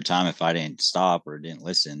the third time, if I didn't stop or didn't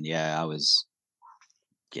listen, I was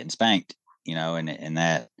getting spanked, and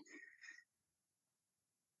that,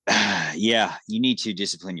 you need to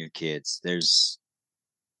discipline your kids.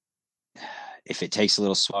 If it takes a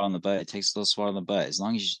little swat on the butt, it takes a little swat on the butt. As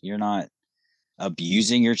long as you're not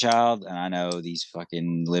abusing your child. And I know these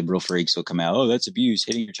fucking liberal freaks will come out, oh, that's abuse,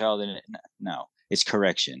 hitting your child. No, it's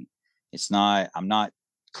correction. It's not, I'm not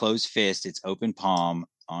closed fist. It's open palm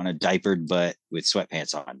on a diapered butt with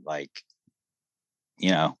sweatpants on. Like,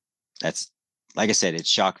 that's, like I said, it's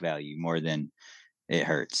shock value more than it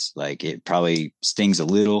hurts. Like, it probably stings a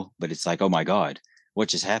little, but it's like, oh my God, what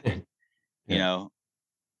just happened? Yeah.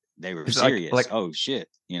 They were serious. Like, oh shit,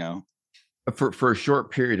 For a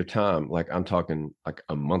short period of time, like I'm talking like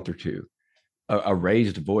a month or two, a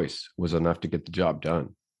raised voice was enough to get the job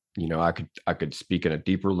done. I could speak in a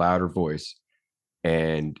deeper, louder voice,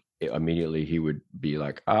 and immediately he would be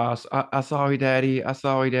like, I saw you, daddy. I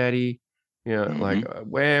saw you, daddy. Like,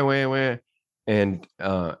 where? And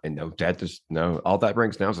no, dad, just no. All that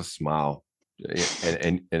brings now is a smile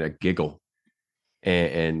and a giggle,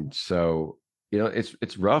 and so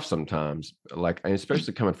it's rough sometimes. Like, and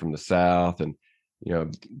especially coming from the South, and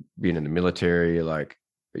being in the military. Like,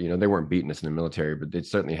 they weren't beating us in the military, but it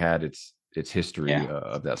certainly had its its history Yeah,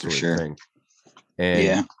 of that for sort sure. of thing. And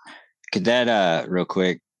Yeah. Could that real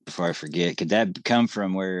quick before I forget, could that come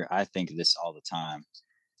from where I think of this all the time?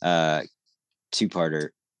 Two-parter.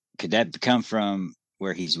 Could that come from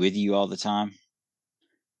where he's with you all the time?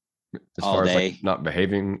 as All far as like day? not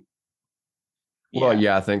behaving, well,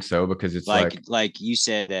 yeah, I think so, because it's like you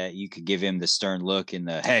said that you could give him the stern look and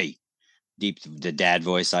the hey, deep the dad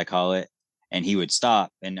voice I call it, and he would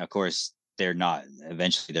stop. And of course, they're not.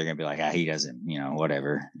 Eventually, they're gonna be like, he doesn't,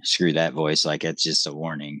 whatever. Screw that voice. Like it's just a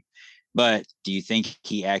warning. But do you think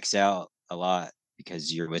he acts out a lot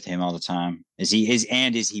because you're with him all the time? Is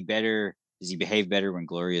he better? Does he behave better when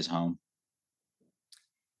Gloria's home?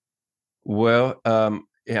 well,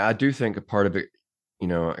 yeah, I do think a part of it,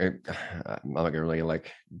 I'm not gonna really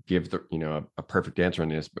like give the a perfect answer on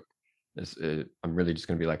this, but I'm really just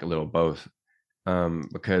gonna be like a little both,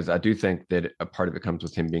 because I do think that a part of it comes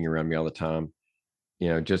with him being around me all the time.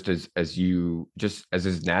 Just as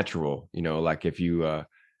is natural. Like if you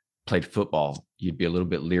played football, you'd be a little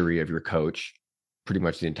bit leery of your coach pretty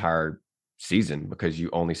much the entire season because you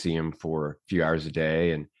only see him for a few hours a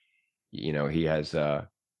day, and he has a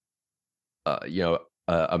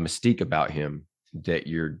mystique about him that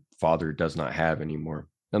your father does not have anymore,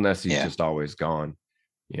 unless he's just always gone.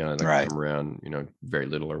 Like Right. come around, very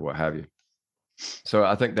little or what have you. So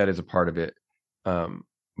I think that is a part of it.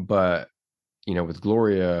 But with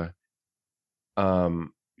Gloria,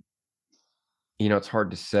 it's hard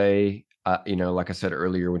to say. Like I said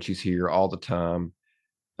earlier, when she's here all the time,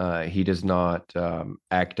 he does not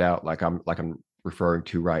act out like I'm referring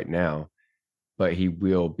to right now, but he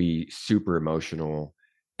will be super emotional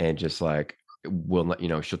and just like will not,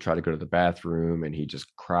 she'll try to go to the bathroom and he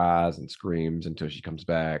just cries and screams until she comes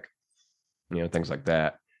back, things like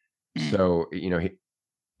that. So, it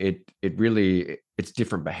really, it's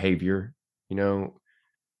different behavior, when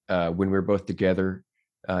we're both together.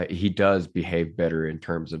 He does behave better in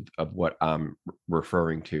terms of what I'm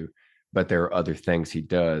referring to, but there are other things he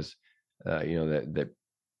does, that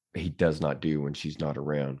he does not do when she's not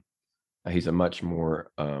around. He's a much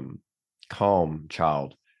more calm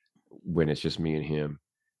child when it's just me and him.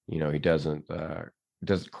 He doesn't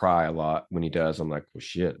cry a lot. When he does, I'm like, well,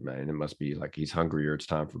 shit, man, it must be like he's hungry or it's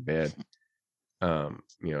time for bed.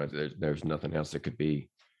 There's nothing else it could be.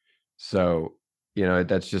 So,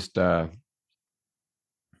 that's just the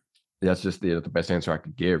best answer I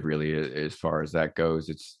could give, really, as far as that goes.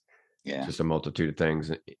 It's just a multitude of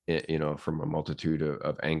things, from a multitude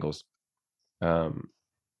of angles. That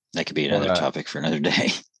could be another topic for another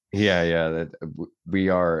day. Yeah. We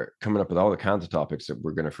are coming up with all the kinds of topics that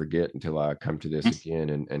we're going to forget until I come to this again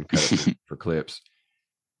and cut it for clips.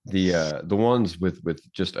 The ones with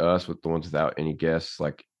just us, with the ones without any guests,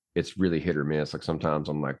 like it's really hit or miss. Like sometimes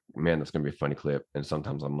I'm like, man, that's going to be a funny clip, and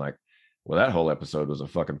sometimes I'm like, well, that whole episode was a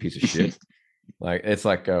fucking piece of shit. Like it's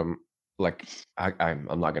like I'm not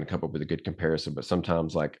going to come up with a good comparison, but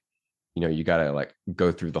sometimes like you got to like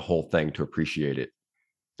go through the whole thing to appreciate it.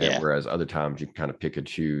 Yeah. Whereas other times you can kind of pick and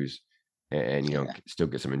choose and still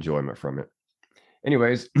get some enjoyment from it.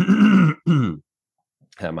 Anyways, that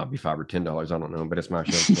might be $5 or $10. I don't know, but it's my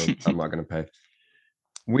show, so I'm not going to pay.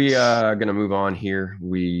 We are going to move on here.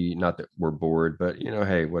 Not that we're bored, but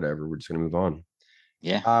hey, whatever. We're just going to move on.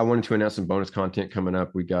 Yeah. I wanted to announce some bonus content coming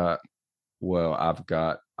up. I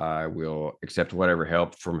will accept whatever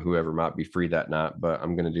help from whoever might be free that night, but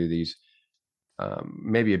I'm going to do these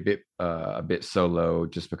maybe a bit solo,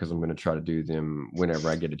 just because I'm going to try to do them whenever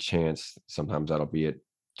I get a chance. Sometimes that'll be at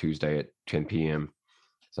Tuesday at 10 p.m.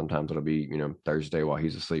 Sometimes it'll be Thursday while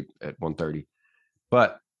he's asleep at 1:30.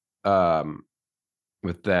 But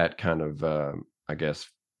with that kind of I guess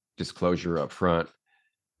disclosure up front,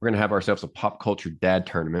 we're going to have ourselves a pop culture dad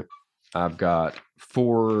tournament. I've got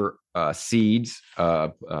 4 seeds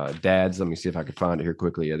of dads. Let me see if I can find it here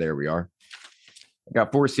quickly. Yeah, there we are. I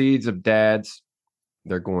got 4 seeds of dads.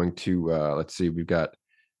 They're going to let's see. I've got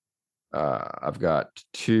 4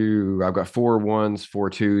 1s, 4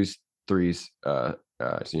 2s, 3s,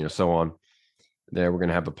 so on. There, we're going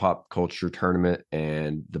to have a pop culture tournament,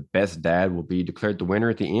 and the best dad will be declared the winner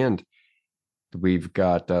at the end. We've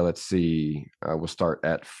got let's see. We'll start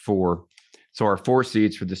at 4. So our 4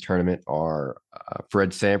 seeds for this tournament are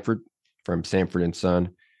Fred Sanford from Sanford and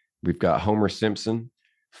Son. We've got Homer Simpson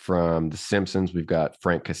from The Simpsons. We've got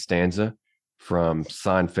Frank Costanza from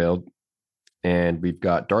Seinfeld, and we've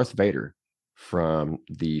got Darth Vader from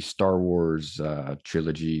the Star Wars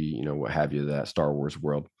trilogy, what have you, that Star Wars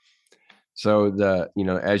world. So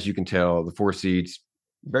as you can tell, the 4 seeds,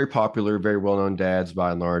 very popular, very well-known dads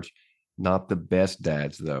by and large. Not the best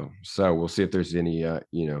dads though. So we'll see if there's any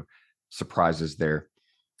surprises there.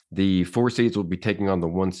 The 4 seeds will be taking on the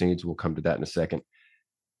 1 seeds. We'll come to that in a second.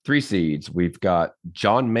 3 seeds, we've got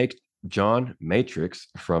John Matrix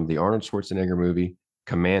from the Arnold Schwarzenegger movie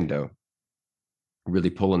Commando. Really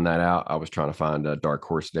pulling that out. I was trying to find a dark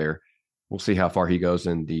horse there. We'll see how far he goes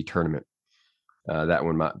in the tournament. That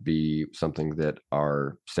one might be something that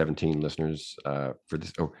our 17 listeners for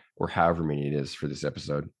this, or however many it is for this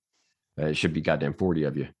episode, it should be goddamn 40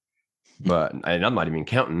 of you. But and I'm not even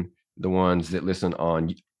counting the ones that listen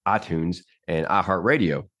on iTunes and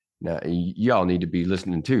iHeartRadio. Now, y'all need to be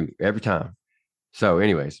listening too every time. So,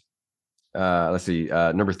 anyways, let's see.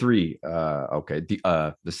 Number 3. Okay,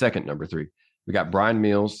 the second number 3. We got Brian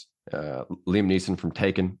Mills, Liam Neeson from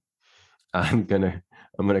Taken. I'm gonna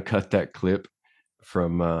cut that clip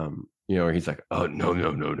from he's like, oh no,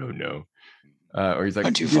 or he's like,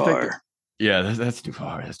 not too far. Yeah, that's too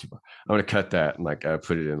far. That's too far. I'm gonna cut that and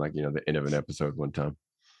put it in the end of an episode one time.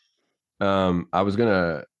 I was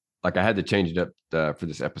gonna I had to change it up for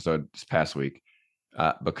this episode this past week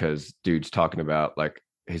because dude's talking about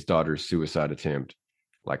his daughter's suicide attempt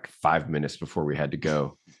 5 minutes before we had to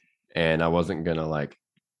go, and I wasn't gonna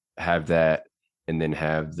have that and then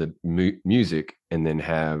have the music and then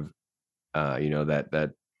have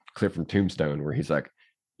that clip from Tombstone where he's like,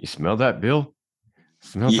 "You smell that, Bill?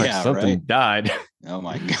 Smells like something died." Oh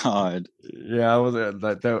my god. Yeah, I was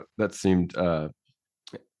that seemed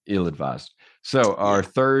ill-advised. So our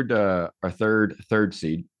third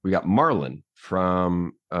seed, we got Marlin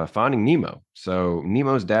from Finding Nemo. So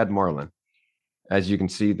Nemo's dad, Marlin. As you can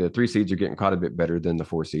see, the 3 seeds are getting quite a bit better than the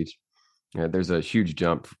 4 seeds. There's a huge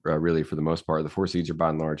jump, really, for the most part. The 4 seeds are by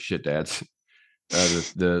and large shit dads.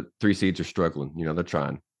 The 3 seeds are struggling. They're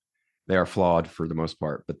trying. They are flawed for the most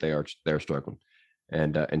part, but they're struggling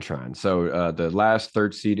and trying. So the last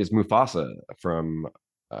 3rd seed is Mufasa from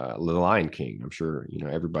The Lion King. I'm sure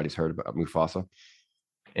everybody's heard about Mufasa.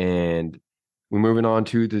 And we're moving on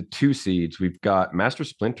to the 2 seeds. We've got Master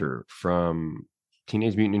Splinter from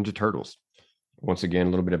Teenage Mutant Ninja Turtles. Once again, a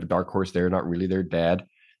little bit of a dark horse there. Not really their dad,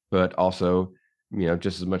 but also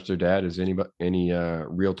just as much their dad as any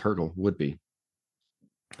real turtle would be.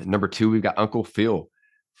 Number 2, we've got Uncle Phil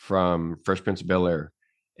from Fresh Prince of Bel-Air,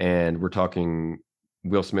 and we're talking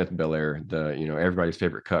Will Smith Bel-Air, the everybody's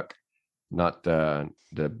favorite cuck, not the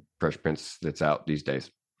Fresh Prince that's out these days.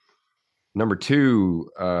 Number 2,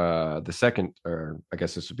 the second, or I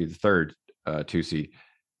guess this would be the 3rd 2C,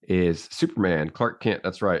 is Superman, Clark Kent.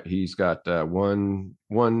 That's right. He's got one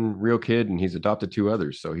real kid, and he's adopted 2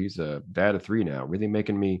 others, so he's a dad of 3 now. Really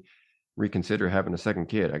making me reconsider having a second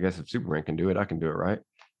kid. I guess if Superman can do it, I can do it, right?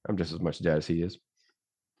 I'm just as much dad as he is.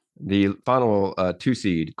 The final 2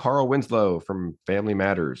 seed, Carl Winslow from Family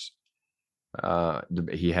Matters.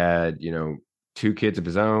 He had 2 kids of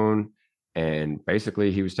his own, and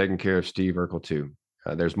basically he was taking care of Steve Urkel too.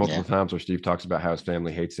 There's multiple times where Steve talks about how his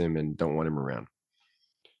family hates him and don't want him around.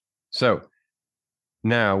 So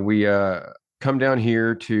now we come down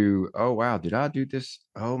here to, oh wow, did I do this?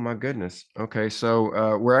 Oh my goodness. Okay,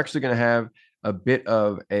 so we're actually going to have a bit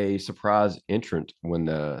of a surprise entrant when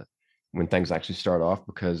things actually start off,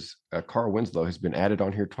 because Carl Winslow has been added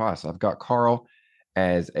on here twice. I've got Carl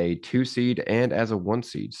as a 2 seed and as a 1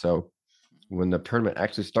 seed. So when the tournament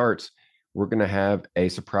actually starts, we're going to have a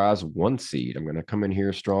surprise 1 seed. I'm going to come in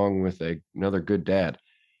here strong with another good dad.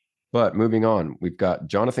 But moving on, we've got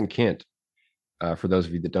Jonathan Kent. For those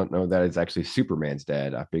of you that don't know, that is actually Superman's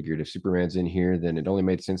dad. I figured if Superman's in here, then it only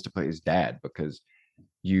made sense to play his dad, because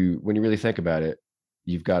when you really think about it,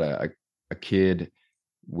 you've got a kid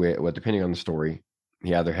with, well, depending on the story,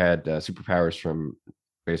 he either had superpowers from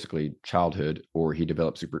basically childhood, or he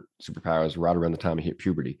developed superpowers right around the time he hit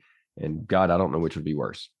puberty. And God, I don't know which would be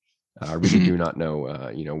worse. I really do not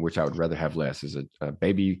know, which I would rather have less, is a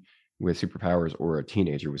baby with superpowers or a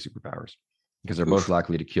teenager with superpowers, because they're both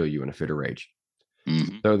likely to kill you in a fit of rage.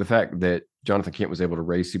 Mm-hmm. So the fact that Jonathan Kent was able to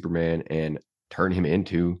raise Superman and turn him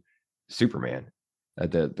into Superman,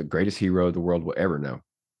 the greatest hero the world will ever know,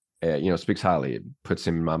 speaks highly. It puts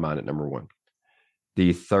him in my mind at number 1.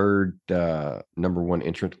 The 3rd number 1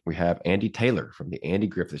 entrant, we have Andy Taylor from the Andy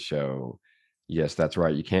Griffith Show. Yes, that's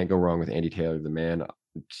right. You can't go wrong with Andy Taylor. The man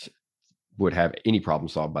would have any problem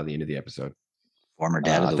solved by the end of the episode. Former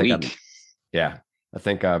dad of the week. I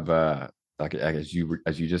think I've as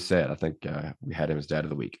you just said, I think we had him as dad of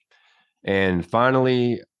the week. And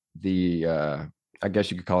finally, I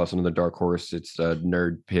guess you could call us another dark horse. It's a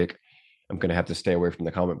nerd pick. I'm going to have to stay away from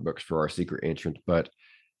the comic books for our secret entrant, but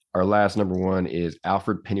our last number 1 is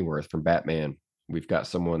Alfred Pennyworth from Batman. We've got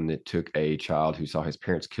someone that took a child who saw his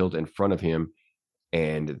parents killed in front of him,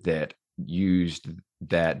 and that used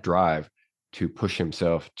that drive to push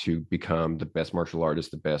himself to become the best martial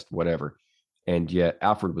artist, the best whatever. And yet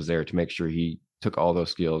Alfred was there to make sure he took all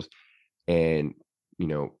those skills and,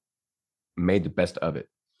 made the best of it.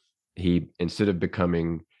 He, instead of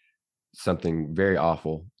becoming something very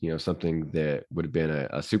awful, something that would have been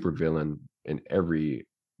a super villain in every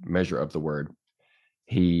measure of the word,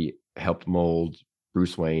 he helped mold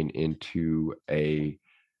Bruce Wayne into a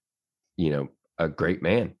great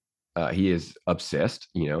man. He is obsessed,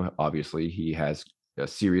 obviously he has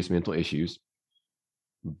serious mental issues,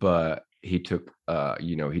 but he took a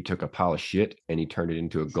pile of shit and he turned it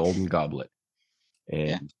into a golden goblet.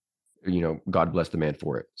 And, God bless the man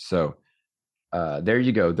for it. So there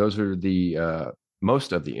you go. Those are the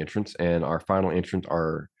most of the entrants, and our final entrant,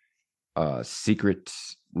 our secret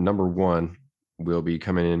number one, will be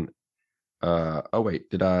coming in. Our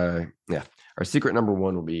secret number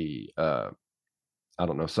one will be I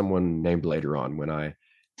don't know, someone named later on when I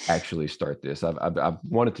actually start this. I've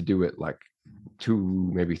wanted to do it like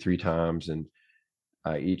 2, maybe 3 times, and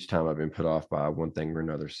each time I've been put off by one thing or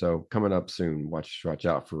another. So coming up soon, watch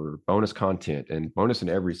out for bonus content, and bonus in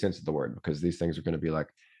every sense of the word, because these things are going to be like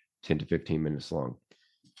 10 to 15 minutes long.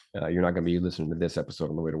 You're not going to be listening to this episode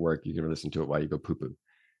on the way to work. You're going to listen to it while you go poo-poo.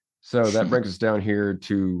 So that brings us down here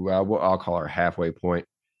to what I'll call our halfway point.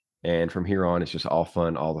 And from here on, it's just all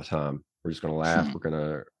fun all the time. We're just going to laugh. We're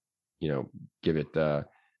going to, give it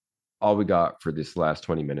all we got for this last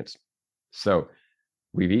 20 minutes. So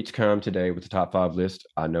we've each come today with the top 5 list.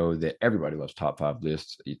 I know that everybody loves top 5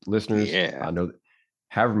 lists. Listeners, I know that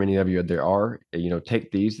however many of you there are,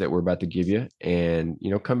 take these that we're about to give you and,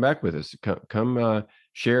 come back with us. Come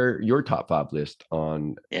share your top 5 list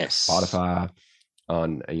on Spotify,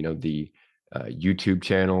 on, the YouTube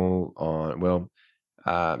channel, on,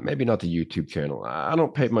 maybe not the YouTube channel. I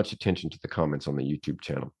don't pay much attention to the comments on the YouTube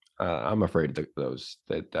channel. I'm afraid of those.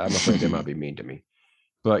 I'm afraid they might be mean to me.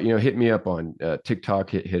 But hit me up on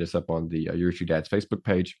TikTok. Hit us up on the Your Issue Dads Facebook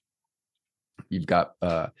page. You've got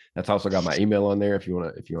that's also got my email on there if you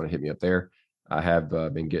want to hit me up there. I have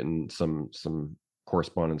been getting some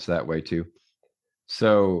correspondence that way too.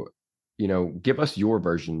 So give us your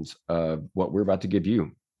versions of what we're about to give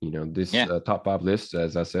you. This top 5 lists,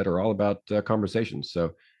 as I said, are all about conversations.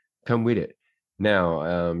 So come with it.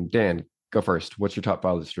 Now, Dan, go first. What's your top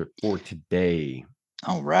 5 list for today?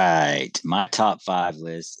 All right. My top 5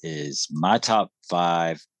 list is my top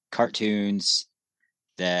 5 cartoons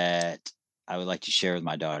that I would like to share with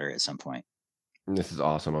my daughter at some point. This is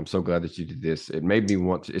awesome. I'm so glad that you did this. It made me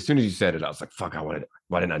want to, as soon as you said it, I was like, fuck,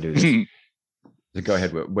 why didn't I do this? So go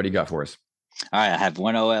ahead. What do you got for us? All right, I have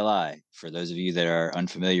one OLI. For those of you that are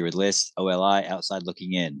unfamiliar with lists, OLI, Outside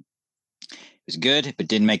Looking In. It was good, but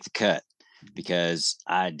didn't make the cut because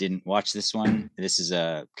I didn't watch this one. This is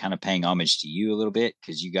kind of paying homage to you a little bit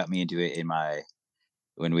because you got me into it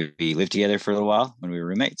when we lived together for a little while when we were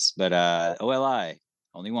roommates. But OLI,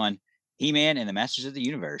 only one, He-Man and the Masters of the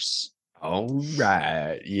Universe. All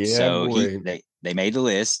right, yeah. So they made the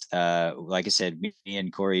list. Like I said, me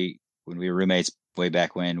and Corey, when we were roommates way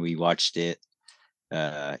back when, we watched it.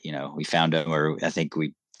 We found them, or I think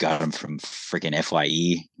we got them from freaking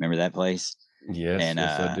FYE. Remember that place? Yes,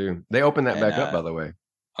 yes, I do. They opened that back up, by the way.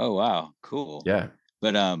 Oh wow, cool. Yeah,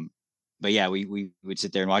 but yeah, we would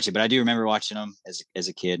sit there and watch it. But I do remember watching them as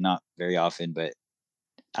a kid, not very often, but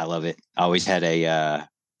I love it. I always had a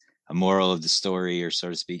moral of the story, or so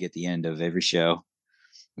to speak, at the end of every show,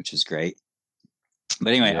 which was great.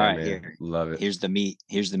 But anyway, all right, man. Love it. Here's the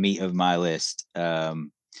meat of my list.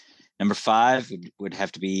 Number 5 would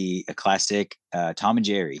have to be a classic, Tom and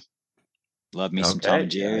Jerry. Love me some Tom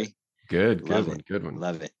and Jerry. Good one.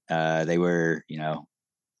 Love it. They were,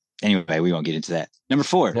 anyway, we won't get into that. Number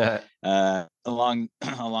 4, along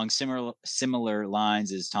similar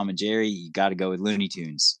lines as Tom and Jerry, you got to go with Looney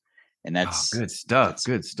Tunes. And that's good stuff.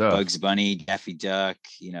 Good stuff. Bugs Bunny, Daffy Duck,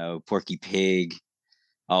 Porky Pig.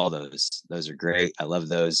 All those are great. I love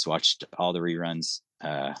those. Watched all the reruns.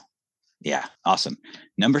 Yeah, awesome.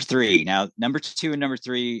 Number 3. Now, number 2 and number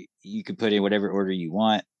 3, you could put in whatever order you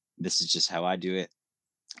want. This is just how I do it.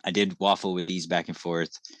 I did waffle with these back and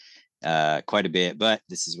forth quite a bit, but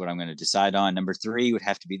this is what I'm going to decide on. Number 3 would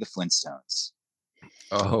have to be the Flintstones.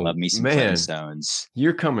 Oh, love me some Flintstones.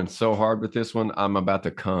 You're coming so hard with this one. I'm about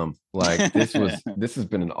to come. Like this has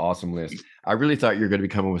been an awesome list. I really thought you were going to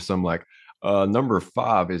be coming with some like number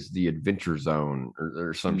 5 is the Adventure Zone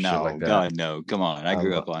or some shit like that. God, no, come on. I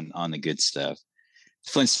grew up on the good stuff.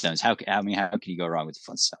 Flintstones. How can you go wrong with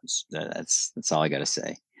the Flintstones? That's all I got to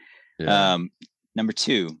say. Yeah. Number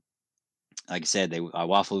 2, like I said, I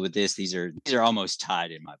waffled with this. These are almost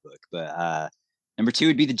tied in my book, but number 2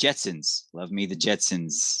 would be the Jetsons. Love me the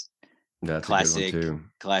Jetsons. That's a good one Classic, too.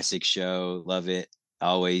 classic show. Love it.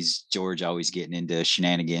 George always getting into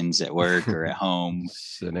shenanigans at work or at home with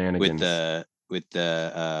Shenanigans.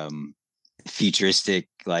 the futuristic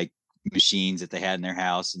like machines that they had in their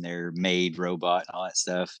house and their maid robot and all that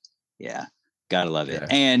stuff. Yeah, gotta love it. Yeah.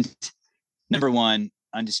 And number one,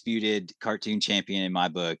 undisputed cartoon champion in my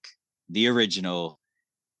book, the original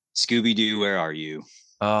Scooby-Doo, Where Are You?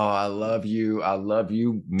 Oh, I love you. I love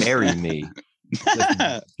you. Marry me.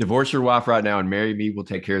 Just divorce your wife right now and marry me. We'll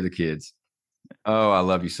take care of the kids. Oh, I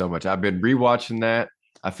love you so much. I've been rewatching that.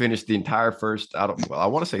 I finished the entire first. I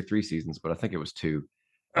want to say 3 seasons, but I think it was 2.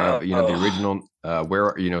 The original.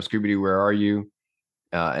 Scooby Doo, Where Are You?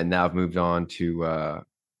 And now I've moved on to.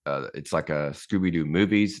 It's like a Scooby Doo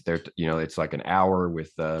movies. It's like an hour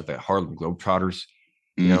with the Harlem Globetrotters.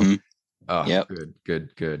 Mhm. Oh, Yep.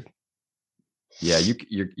 Good. Yeah,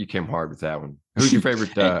 you came hard with that one. Who's your favorite?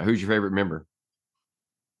 Who's your favorite member?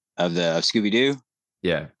 Of Scooby-Doo?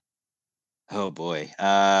 Yeah, Oh boy.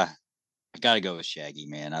 I gotta go with Shaggy,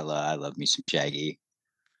 man. I love me some Shaggy.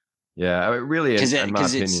 yeah. It really is, in my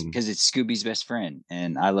opinion. Because it's Scooby's best friend,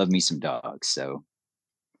 and I love me some dogs, so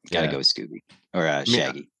gotta Yeah. go with Scooby or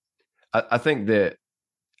Shaggy. I think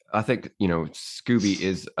Scooby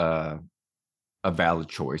is a valid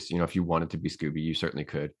choice. If you wanted to be Scooby, you certainly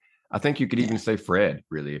could. I think you could even say Fred,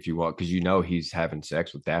 really, if you want, because he's having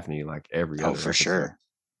sex with Daphne like every other Oh, for episode. sure.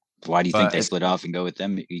 Why do you think But they split off and go with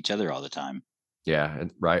each other all the time? Yeah,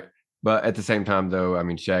 right. But at the same time, though, I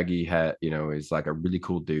mean, Shaggy is like a really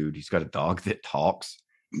cool dude. He's got a dog that talks.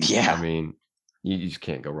 Yeah. I mean, you just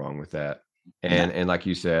can't go wrong with that. No. And like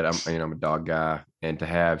you said, I'm a dog guy, and to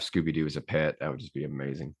have Scooby Doo as a pet, that would just be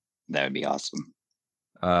amazing. That would be awesome.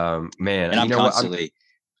 Man, And I'm constantly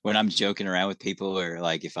when I'm joking around with people, or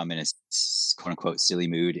like if I'm in a quote unquote silly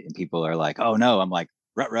mood and people are like, "Oh no," I'm like,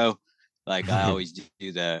 "Ruh-roh." Like I always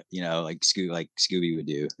do the, like Scooby would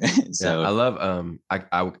do. So yeah, I love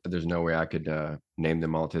I there's no way I could name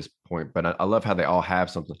them all at this point, but I love how they all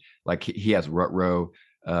have something. Like he has Ruh-roh,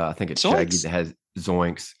 I think it's Shaggy Zoinks. that has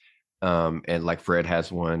Zoinks, and like Fred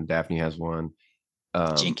has one, Daphne has one.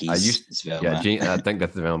 Jinkies. I think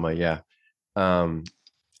that's the Velma. Yeah.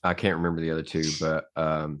 I can't remember the other 2, but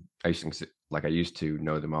I used to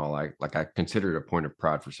know them all. I consider it a point of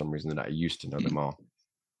pride for some reason that I used to know them all.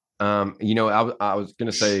 I was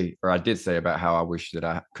gonna say, or I did say, about how I wish that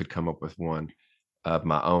I could come up with one of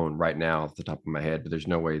my own right now off the top of my head, but there's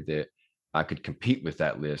no way that I could compete with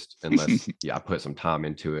that list unless I put some time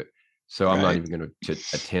into it. So I'm not even going to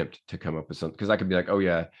attempt to come up with something, because I could be like, oh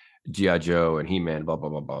yeah, G.I. Joe and He-Man, blah blah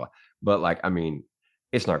blah blah. But like, I mean,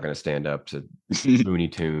 it's not going to stand up to Looney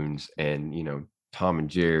Tunes and Tom and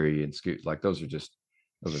Jerry and Scoot. Like those are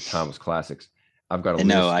timeless classics. I've got a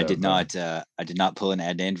no, list I of, did not. I did not pull an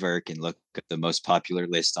Ed Enverk and look at the most popular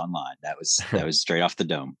list online. That was straight off the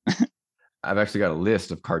dome. I've actually got a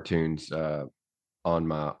list of cartoons on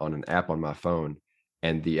an app on my phone,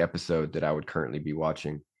 and the episode that I would currently be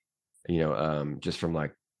watching, just from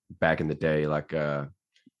like back in the day, like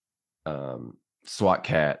SWAT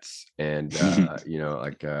Cats and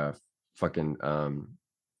fucking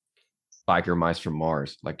Biker Mice from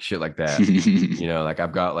Mars, like shit like that. Like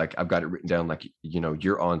I've got it written down, like,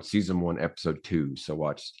 you're on season 1 episode 2, so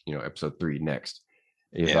watch episode 3 next.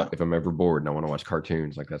 If I'm ever bored and I want to watch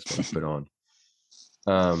cartoons, like that's what I put on.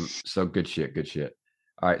 So good shit.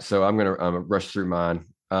 All right, so I'm gonna rush through mine.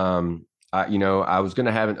 I was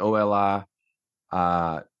gonna have an OLI.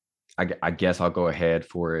 I guess I'll go ahead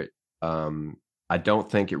for it. I don't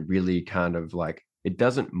think it really kind of like, it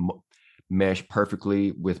doesn't mesh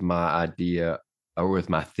perfectly with my idea or with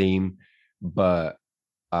my theme, but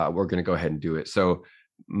we're gonna go ahead and do it. So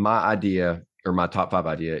my idea, or my top 5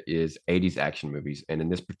 idea, is 80s action movies, and in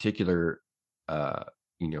this particular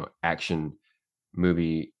action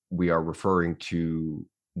movie, we are referring to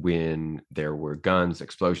when there were guns,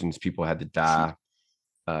 explosions, people had to die.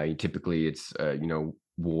 Typically it's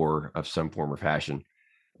war of some form or fashion,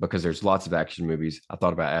 because there's lots of action movies. I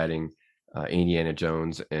thought about adding Indiana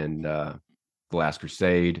Jones and The Last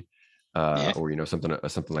Crusade, or something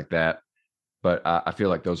like that, but I feel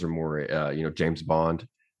like those are more James Bond.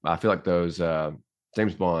 I feel like those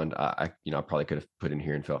James Bond, I probably could have put in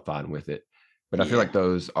here and felt fine with it, but I feel like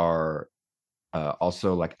those are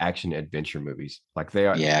also like action adventure movies. Like they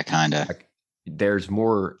are, kind of. like, there's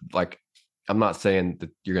more, like, I'm not saying that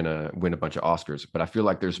you're gonna win a bunch of Oscars, but I feel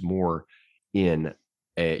like there's more in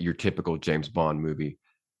your typical James Bond movie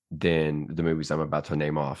than the movies I'm about to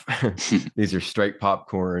name off. These are straight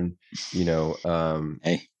popcorn,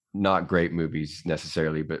 not great movies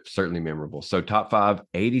necessarily, but certainly memorable. So top 5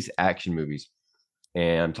 80s action movies,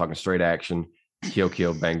 and I'm talking straight action. Kill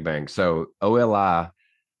Kill Bang Bang. So OLI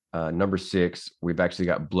number 6, we've actually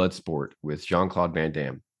got Bloodsport with Jean-Claude Van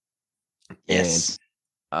Damme. And Yes.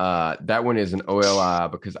 that one is an OLI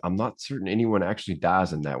because I'm not certain anyone actually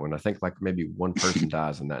dies in that one. I think like maybe one person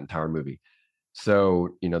dies in that entire movie.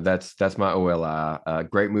 So that's my OLI.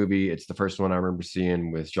 Great movie. It's the first one I remember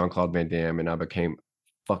seeing with Jean-Claude Van Damme, and I became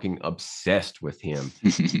fucking obsessed with him.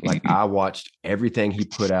 Like I watched everything he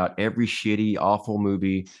put out, every shitty, awful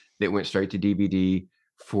movie that went straight to DVD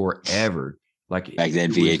forever. Like Back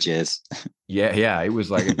then, it was, VHS. yeah, it was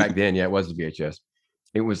like back then, yeah, it was the VHS.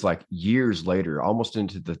 It was like years later, almost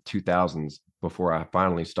into the 2000s, before I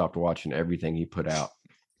finally stopped watching everything he put out.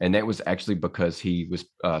 And that was actually because he was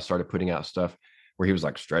started putting out stuff where he was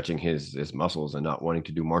like stretching his muscles and not wanting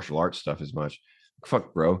to do martial arts stuff as much.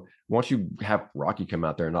 Fuck, bro. Why don't you have Rocky come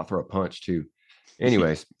out there and not throw a punch too?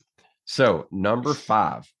 Anyways, so number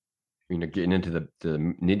 5, getting into the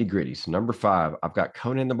nitty gritty. So number 5, I've got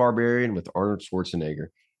Conan the Barbarian with Arnold Schwarzenegger.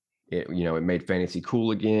 It made fantasy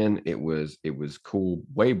cool again. It was cool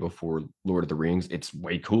way before Lord of the Rings. It's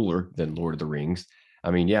way cooler than Lord of the Rings.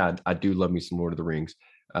 I mean, yeah, I do love me some Lord of the Rings.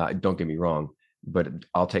 Don't get me wrong, but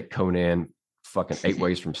I'll take Conan fucking 8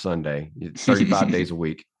 ways from Sunday, 35 days a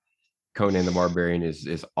week. Conan the Barbarian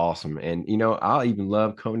is awesome. And I'll even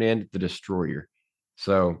love Conan the Destroyer.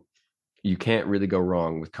 So you can't really go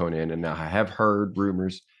wrong with Conan. And now I have heard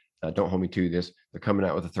rumors, don't hold me to this, they're coming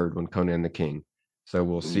out with a third one, Conan the King. So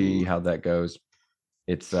we'll see how that goes.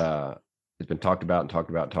 It's been talked about and talked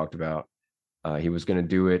about and talked about. He was going to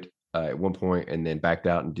do it at one point and then backed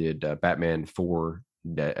out and did Batman 4,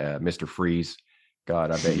 Mr. Freeze.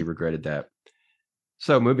 God, I bet he regretted that.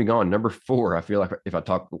 So moving on, number 4, I feel like if I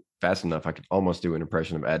talk fast enough, I could almost do an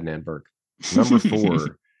impression of Adnan Burke. Number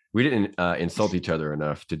 4, we didn't insult each other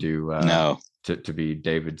enough to do No. to be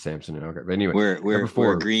David Sampson. Okay, but anyway,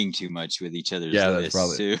 we're agreeing too much with each other's that's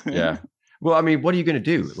probably too. Yeah. Well, I mean, what are you going to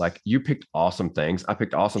do? Like, you picked awesome things. I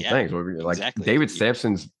picked awesome things. Like exactly. David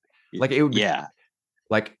Sampson's, like it would be, yeah.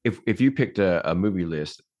 Like if you picked a movie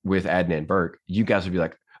list with Adnan Burke, you guys would be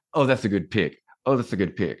like, oh, that's a good pick. Oh, that's a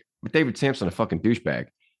good pick. But David Sampson, a fucking douchebag.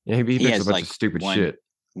 He picks a bunch of stupid shit.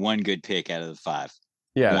 One good pick out of the 5.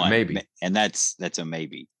 Yeah, maybe. And that's a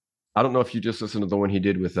maybe. I don't know if you just listened to the one he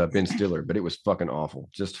did with Ben Stiller, but it was fucking awful.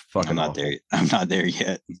 Just fucking awful. I'm not there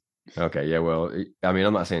yet. Okay, yeah, well, I mean,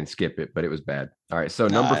 I'm not saying skip it, but it was bad. All right, so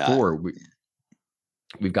number 4,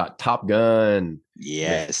 we've got Top Gun.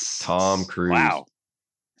 Yes, Tom Cruise. Wow.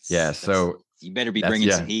 Yeah, so you better be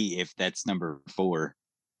bringing some heat if that's number 4.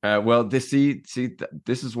 Well, this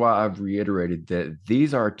is why I've reiterated that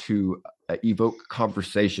these are to evoke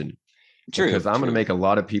conversation. True, because I'm going to make a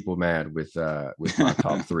lot of people mad with my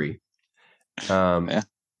top 3.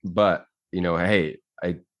 But hey,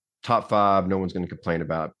 top 5, no one's going to complain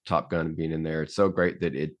about Top Gun being in there. It's so great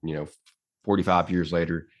that it 45 years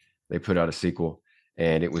later they put out a sequel,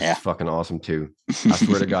 and it was fucking awesome too. I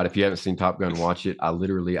swear to God, if you haven't seen Top Gun, watch it.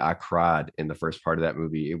 I cried in the first part of that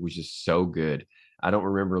movie. It was just so good. I don't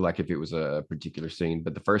remember like if it was a particular scene,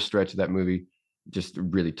 but the first stretch of that movie just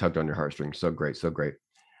really tugged on your heartstrings. So great, so great.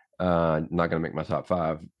 Not gonna make my top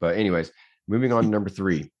 5, but anyways, moving on to number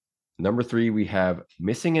 3. Number 3, we have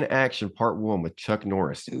Missing in Action Part 1 with Chuck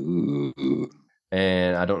Norris. Ooh.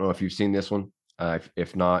 And I don't know if you've seen this one.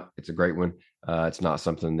 If not, it's a great one. It's not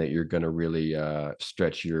something that you're gonna really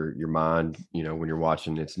stretch your mind, when you're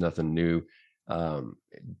watching. It's nothing new.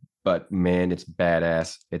 But man, it's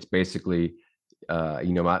badass. It's basically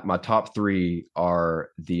my top 3 are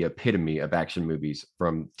the epitome of action movies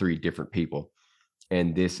from 3 different people.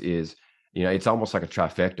 And this is, it's almost like a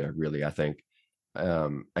trifecta, really, I think.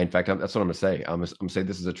 In fact, that's what I'm going to say. I'm going to say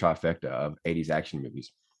this is a trifecta of 80s action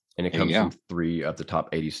movies. And it comes from 3 of the top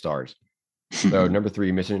 80 stars. So number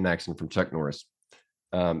 3, Mission in Action from Chuck Norris.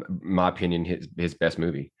 My opinion, his best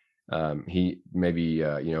movie. He maybe,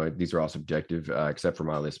 these are all subjective, except for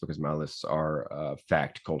my list, because my lists are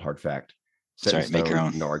fact, cold hard fact. Sorry, make your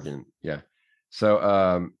own. No argument. Yeah.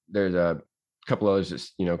 So there's a couple others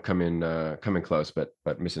just coming close,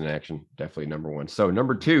 but Missing in Action definitely number 1. So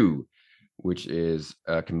number 2, which is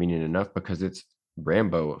convenient enough because it's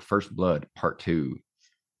Rambo First Blood Part 2.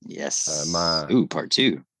 Yes. Part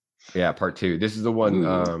 2. Yeah, Part 2. This is the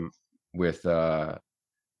one with I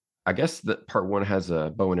guess that Part 1 has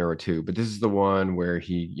a bow and arrow too, but this is the one where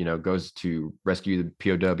he goes to rescue the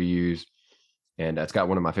POWs, and it's got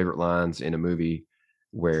one of my favorite lines in a movie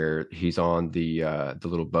where he's on the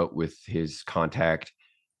little boat with his contact,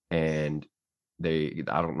 and I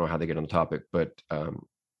don't know how they get on the topic, but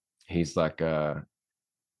he's like, I'm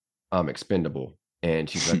expendable. And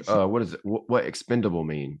she's like, what is it? What expendable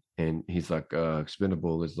mean? And he's like,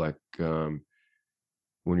 expendable is like,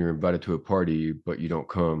 when you're invited to a party, but you don't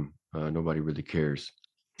come, nobody really cares.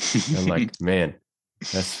 And I'm like, man,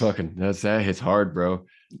 that hits hard, bro.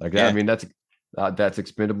 Like, I Yeah. mean, that's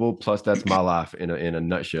expendable. Plus, that's my life in a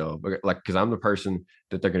nutshell. Like, because I'm the person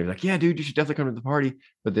that they're gonna be like, yeah, dude, you should definitely come to the party.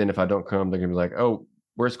 But then if I don't come, they're gonna be like, oh,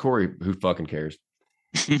 where's Corey? Who fucking cares?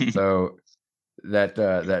 So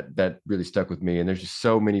that really stuck with me. And there's just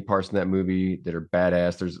so many parts in that movie that are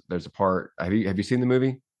badass. There's a part. Have you seen the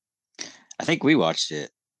movie? I think we watched it.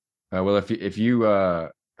 Well, if you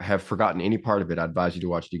have forgotten any part of it, I advise you to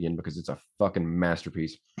watch it again because it's a fucking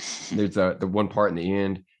masterpiece. There's the one part in the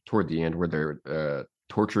end, toward the end, where they're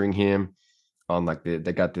torturing him on like they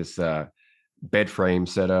got this bed frame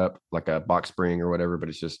set up like a box spring or whatever, but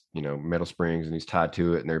it's just metal springs and he's tied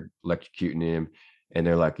to it and they're electrocuting him and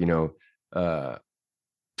they're like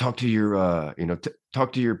talk to your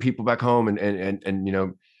talk to your people back home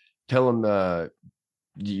and tell them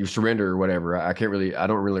you surrender or whatever. I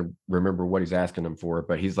don't really remember what he's asking them for,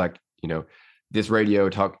 but he's like, this radio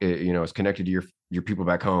talk, is connected to your people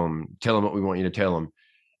back home. Tell them what we want you to tell them.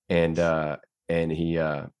 And he,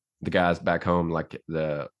 the guys back home, like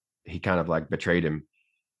he kind of like betrayed him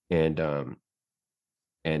and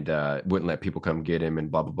wouldn't let people come get him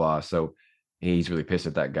and blah, blah, blah. So he's really pissed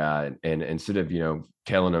at that guy. And instead of,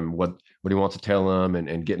 telling him what he wants to tell him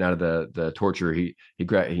and getting out of the torture, he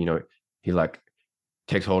like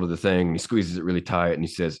takes hold of the thing and he squeezes it really tight and he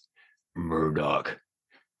says, Murdoch,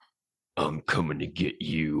 I'm coming to get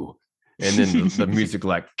you. And then the music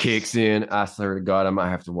like kicks in. I swear to God, I might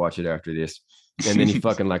have to watch it after this. And then he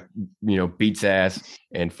fucking like, beats ass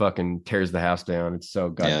and fucking tears the house down. It's so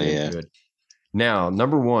goddamn good. Now,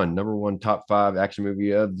 number one top 5 action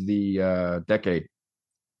movie of the decade,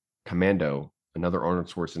 Commando, another Arnold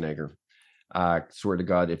Schwarzenegger. I swear to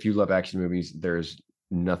God, if you love action movies, there's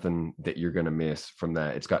nothing that you're gonna miss from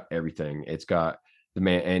that. It's got everything. It's got the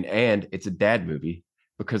man, and it's a dad movie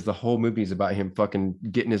because the whole movie is about him fucking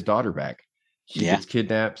getting his daughter back. She gets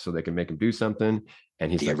kidnapped so they can make him do something,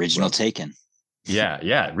 and he's the like, original Taken.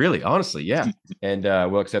 Yeah, really, honestly, yeah. And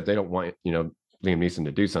well, except they don't want Liam Neeson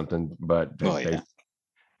to do something, but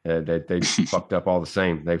they fucked up all the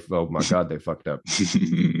same. Oh my God, they fucked up.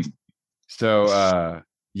 So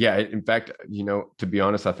yeah, in fact, to be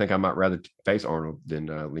honest, I think I might rather face Arnold than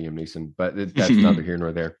Liam Neeson, but that's neither here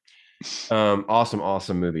nor there.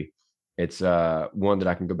 Awesome movie. It's one that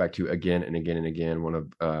I can go back to again and again and again. One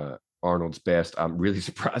of Arnold's best. I'm really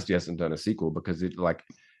surprised he hasn't done a sequel because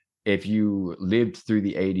if you lived through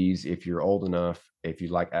the 80s, if you're old enough, if you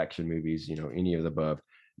like action movies, any of the above,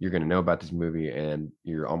 you're going to know about this movie and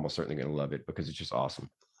you're almost certainly going to love it because it's just awesome.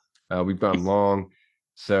 We've gone long.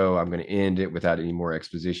 So I'm going to end it without any more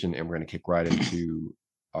exposition, and we're going to kick right into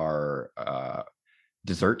our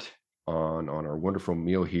dessert on our wonderful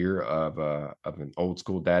meal here of an old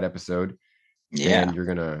school dad episode. Yeah, and you're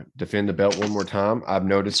going to defend the belt one more time. I've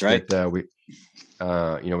noticed that we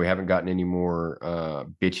haven't gotten any more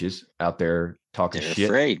bitches out there talking shit. They're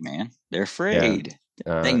afraid, man. They're afraid.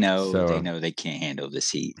 Yeah. They know they can't handle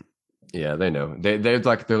this heat. Yeah, they know. They're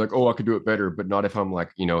like, oh, I could do it better, but not if I'm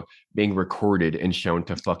like, being recorded and shown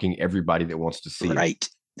to fucking everybody that wants to see it. Right.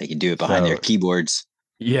 They can do it behind their keyboards.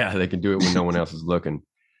 Yeah, they can do it when no one else is looking.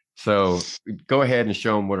 So go ahead and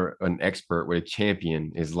show them what a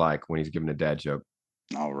champion is like when he's giving a dad joke.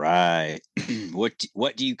 All right.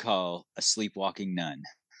 What do you call a sleepwalking nun?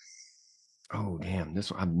 Oh, damn.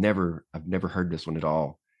 This one, I've never heard this one at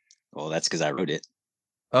all. Well, that's because I wrote it.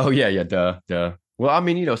 Oh, yeah. Duh. Well, I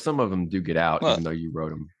mean, some of them do get out, even though you wrote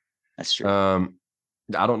them. That's true. I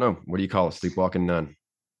don't know. What do you call a sleepwalking nun?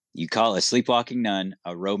 You call a sleepwalking nun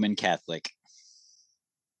a Roman Catholic.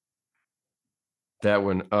 That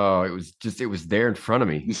one, it was there in front of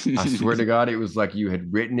me. I swear to God, it was like you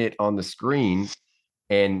had written it on the screen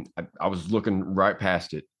and I was looking right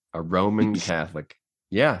past it. A Roman Catholic.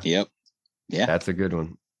 Yeah. Yep. Yeah. That's a good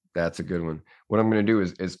one. What I'm going to do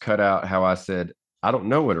is cut out how I said, I don't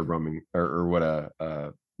know what a Roman or what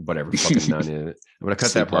a whatever fucking nun is. I'm going to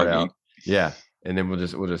cut that part out. Yeah. And then we'll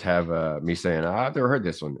just have me saying, I've never heard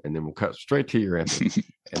this one. And then we'll cut straight to your answer.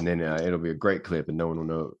 And then it'll be a great clip and no one will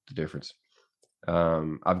know the difference.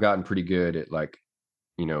 I've gotten pretty good at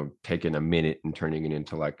taking a minute and turning it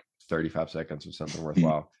into like 35 seconds or something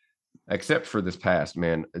worthwhile, except for this past,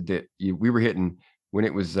 man, we were hitting when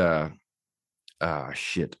it was, when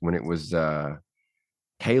it was,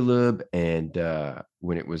 Caleb and,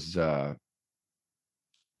 when it was,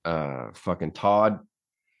 fucking Todd,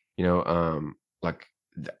 we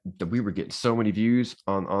were getting so many views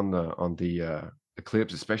on the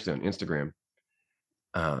clips, especially on Instagram.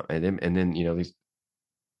 And then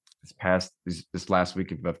this last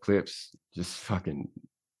week of clips just fucking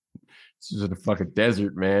It's just a fucking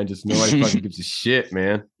desert, man. Just nobody fucking gives a shit,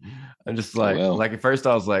 man. I'm just like at first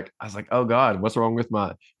I was like, oh God, what's wrong with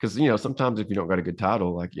my? Because sometimes if you don't got a good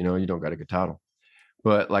title, like you don't got a good title.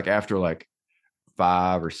 But like after like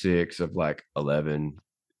 5 or 6 of like 11,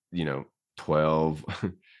 12,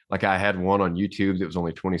 like I had one on YouTube that was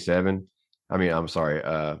only 27. I mean, I'm sorry,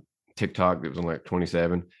 TikTok that was only like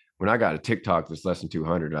 27. When I got a TikTok that's less than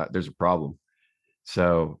 200, there's a problem.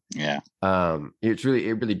 So yeah, it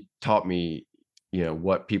really taught me,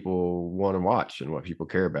 what people want to watch and what people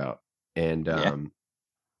care about. And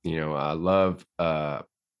I love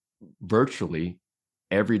virtually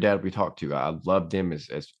every dad we talk to. I love them as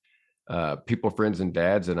people, friends, and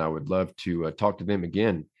dads, and I would love to talk to them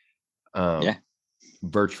again.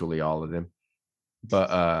 Virtually all of them.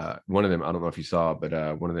 But one of them, I don't know if you saw, but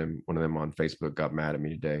one of them on Facebook got mad at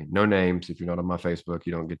me today. No names. If you're not on my Facebook,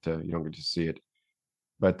 you don't get to see it.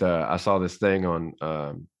 But I saw this thing on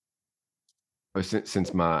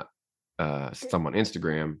since I'm on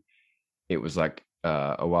Instagram, it was like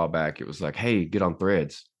a while back. It was like, hey, get on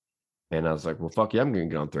Threads, and I was like, well, fuck yeah, I'm gonna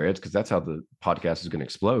get on Threads because that's how the podcast is gonna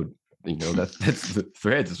explode. That's the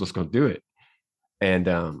Threads is what's gonna do it. And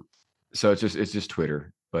so it's just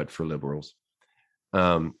Twitter, but for liberals.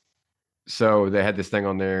 So they had this thing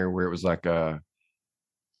on there where it was like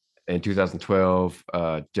in 2012,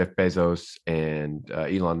 Jeff Bezos and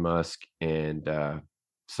Elon Musk and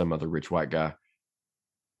some other rich white guy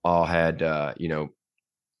all had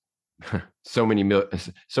so many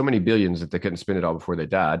billions that they couldn't spend it all before they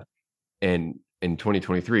died. And in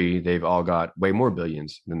 2023, they've all got way more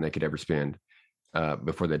billions than they could ever spend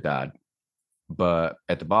before they died. But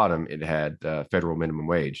at the bottom, it had federal minimum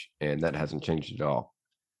wage, and that hasn't changed at all.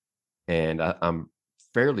 And I'm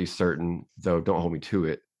fairly certain, though don't hold me to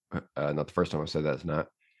it, not the first time I said that's not,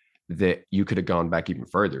 that you could have gone back even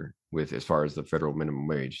further with as far as the federal minimum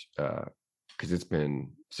wage, because it's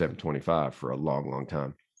been $7.25 for a long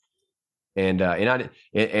time. And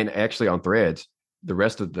actually on Threads, the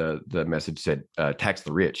rest of the message said tax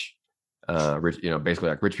the rich, basically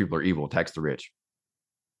like rich people are evil, tax the rich.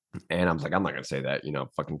 And I was like, I'm not gonna say that,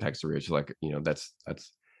 fucking tax the rich, like that's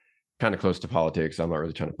kind of close to politics. I'm not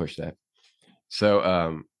really trying to push that.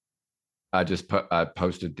 So I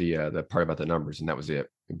posted the part about the numbers, and that was it.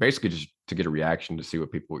 Basically, just to get a reaction to see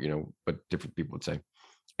what people, what different people would say.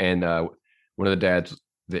 And one of the dads,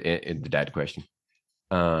 the dad question,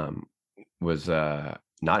 was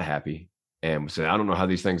not happy and said, "I don't know how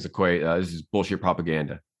these things equate. This is bullshit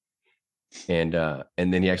propaganda." And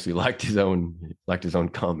then he actually liked his own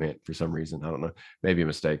comment for some reason. I don't know, maybe a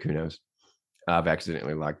mistake. Who knows? I've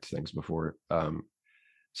accidentally liked things before.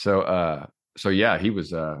 So yeah, he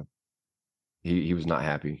was he was not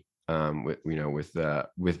happy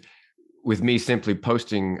with me simply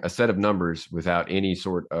posting a set of numbers without any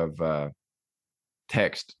sort of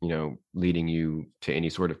text, leading you to any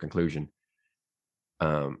sort of conclusion.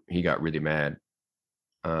 He got really mad.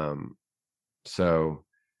 So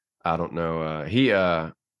I don't know. He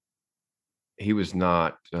was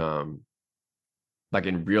not like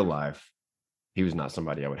in real life. He was not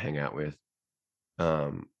somebody I would hang out with.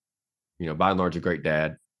 By and large, a great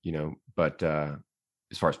dad, but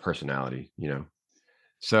as far as personality,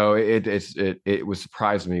 so it was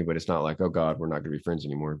surprised me, but it's not like, oh God, we're not going to be friends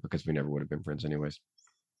anymore, because we never would have been friends anyways.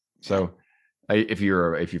 So if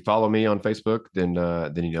you follow me on Facebook, then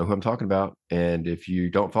you know who I'm talking about. And if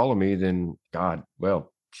you don't follow me, then God,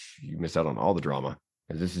 well, you miss out on all the drama,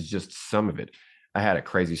 because this is just some of it. I had a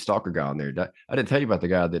crazy stalker guy on there. I didn't tell you about the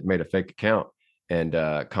guy that made a fake account and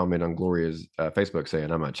comment on Gloria's Facebook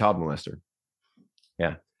saying I'm a child molester.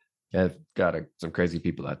 Yeah, I've got some crazy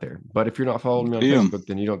people out there. But if you're not following me on Facebook,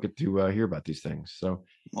 then you don't get to hear about these things. So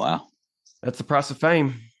wow, that's the price of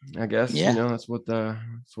fame, I guess. Yeah. That's what I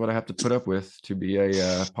have to put up with to be a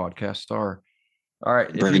podcast star. All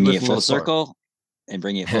right, bringing it full circle. And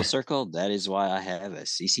bring it full circle. That is why I have a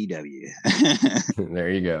CCW. There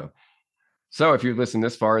you go. So if you've listened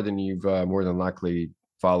this far, then you've more than likely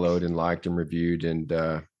followed and liked and reviewed and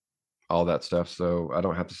all that stuff. So I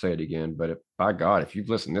don't have to say it again. But by God, if you've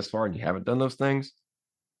listened this far and you haven't done those things,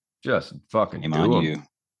 just fucking do them.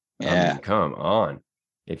 Yeah. I mean, come on.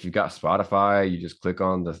 If you got Spotify, you just click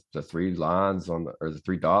on the 3 lines or the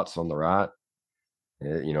 3 dots on the right.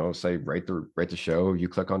 Say rate the show. You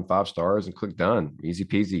click on 5 stars and click done. Easy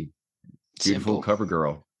peasy. Beautiful Simple. cover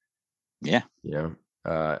girl. Yeah.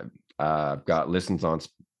 I've got listens on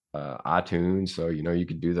iTunes, so you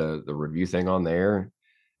could do the review thing on there.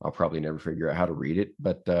 I'll probably never figure out how to read it,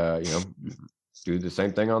 but do the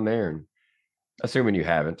same thing on there. And assuming you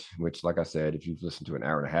haven't, which, like I said, if you've listened to an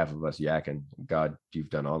hour and a half of us yakking, God, you've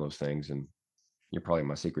done all those things, and you're probably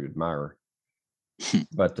my secret admirer.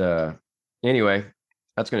 But anyway,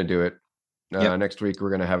 that's gonna do it. Yep. Next week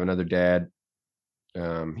we're gonna have another dad.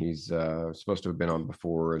 He's supposed to have been on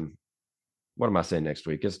before, and what am I saying next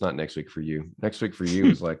week? It's not next week for you. Next week for you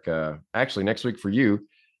is like actually next week for you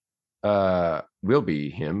will be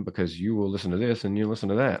him, because you will listen to this and you listen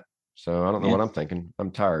to that. So I don't know what I'm thinking.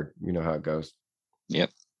 I'm tired. You know how it goes. Yep.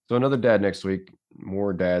 So another dad next week,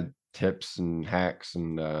 more dad tips and hacks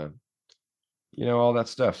and all that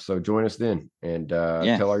stuff. So join us then, and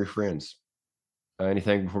tell all your friends.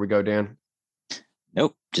 Anything before we go, Dan?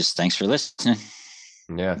 Nope. Just thanks for listening.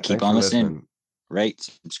 Yeah. Keep on listening. Rate,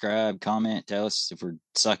 subscribe, comment, tell us if we're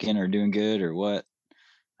sucking or doing good or what.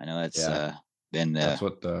 I know that's been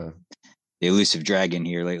the elusive dragon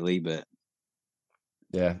here lately, but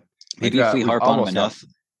maybe if we harp on them enough,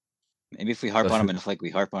 like we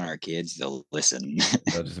harp on our kids, they'll listen.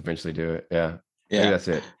 They'll just eventually do it. Yeah. Yeah. Maybe that's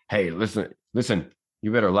it. Hey, listen,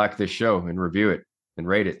 you better like this show and review it and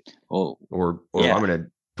rate it. Oh, or I'm going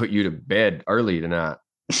to put you to bed early tonight.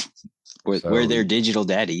 We're their digital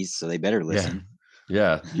daddies, so they better listen.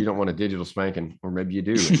 Yeah, you don't want a digital spanking, or maybe you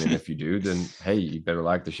do. And then if you do, then hey, you better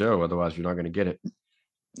like the show. Otherwise, you're not going to get it.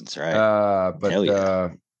 That's right.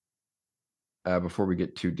 But before we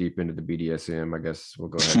get too deep into the BDSM, I guess we'll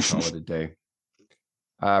go ahead and call it a day.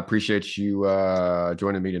 I appreciate you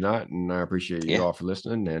joining me tonight, and I appreciate you all for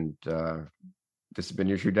listening. And this has been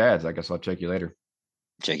your True Dads. I guess I'll check you later.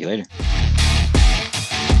 Check you later.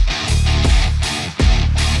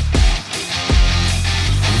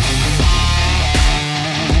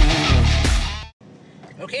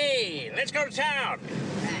 Okay, let's go to town.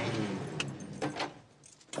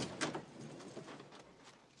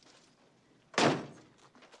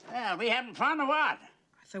 Well, we having fun or what? I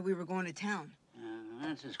thought we were going to town.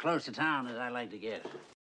 That's as close to town as I like to get.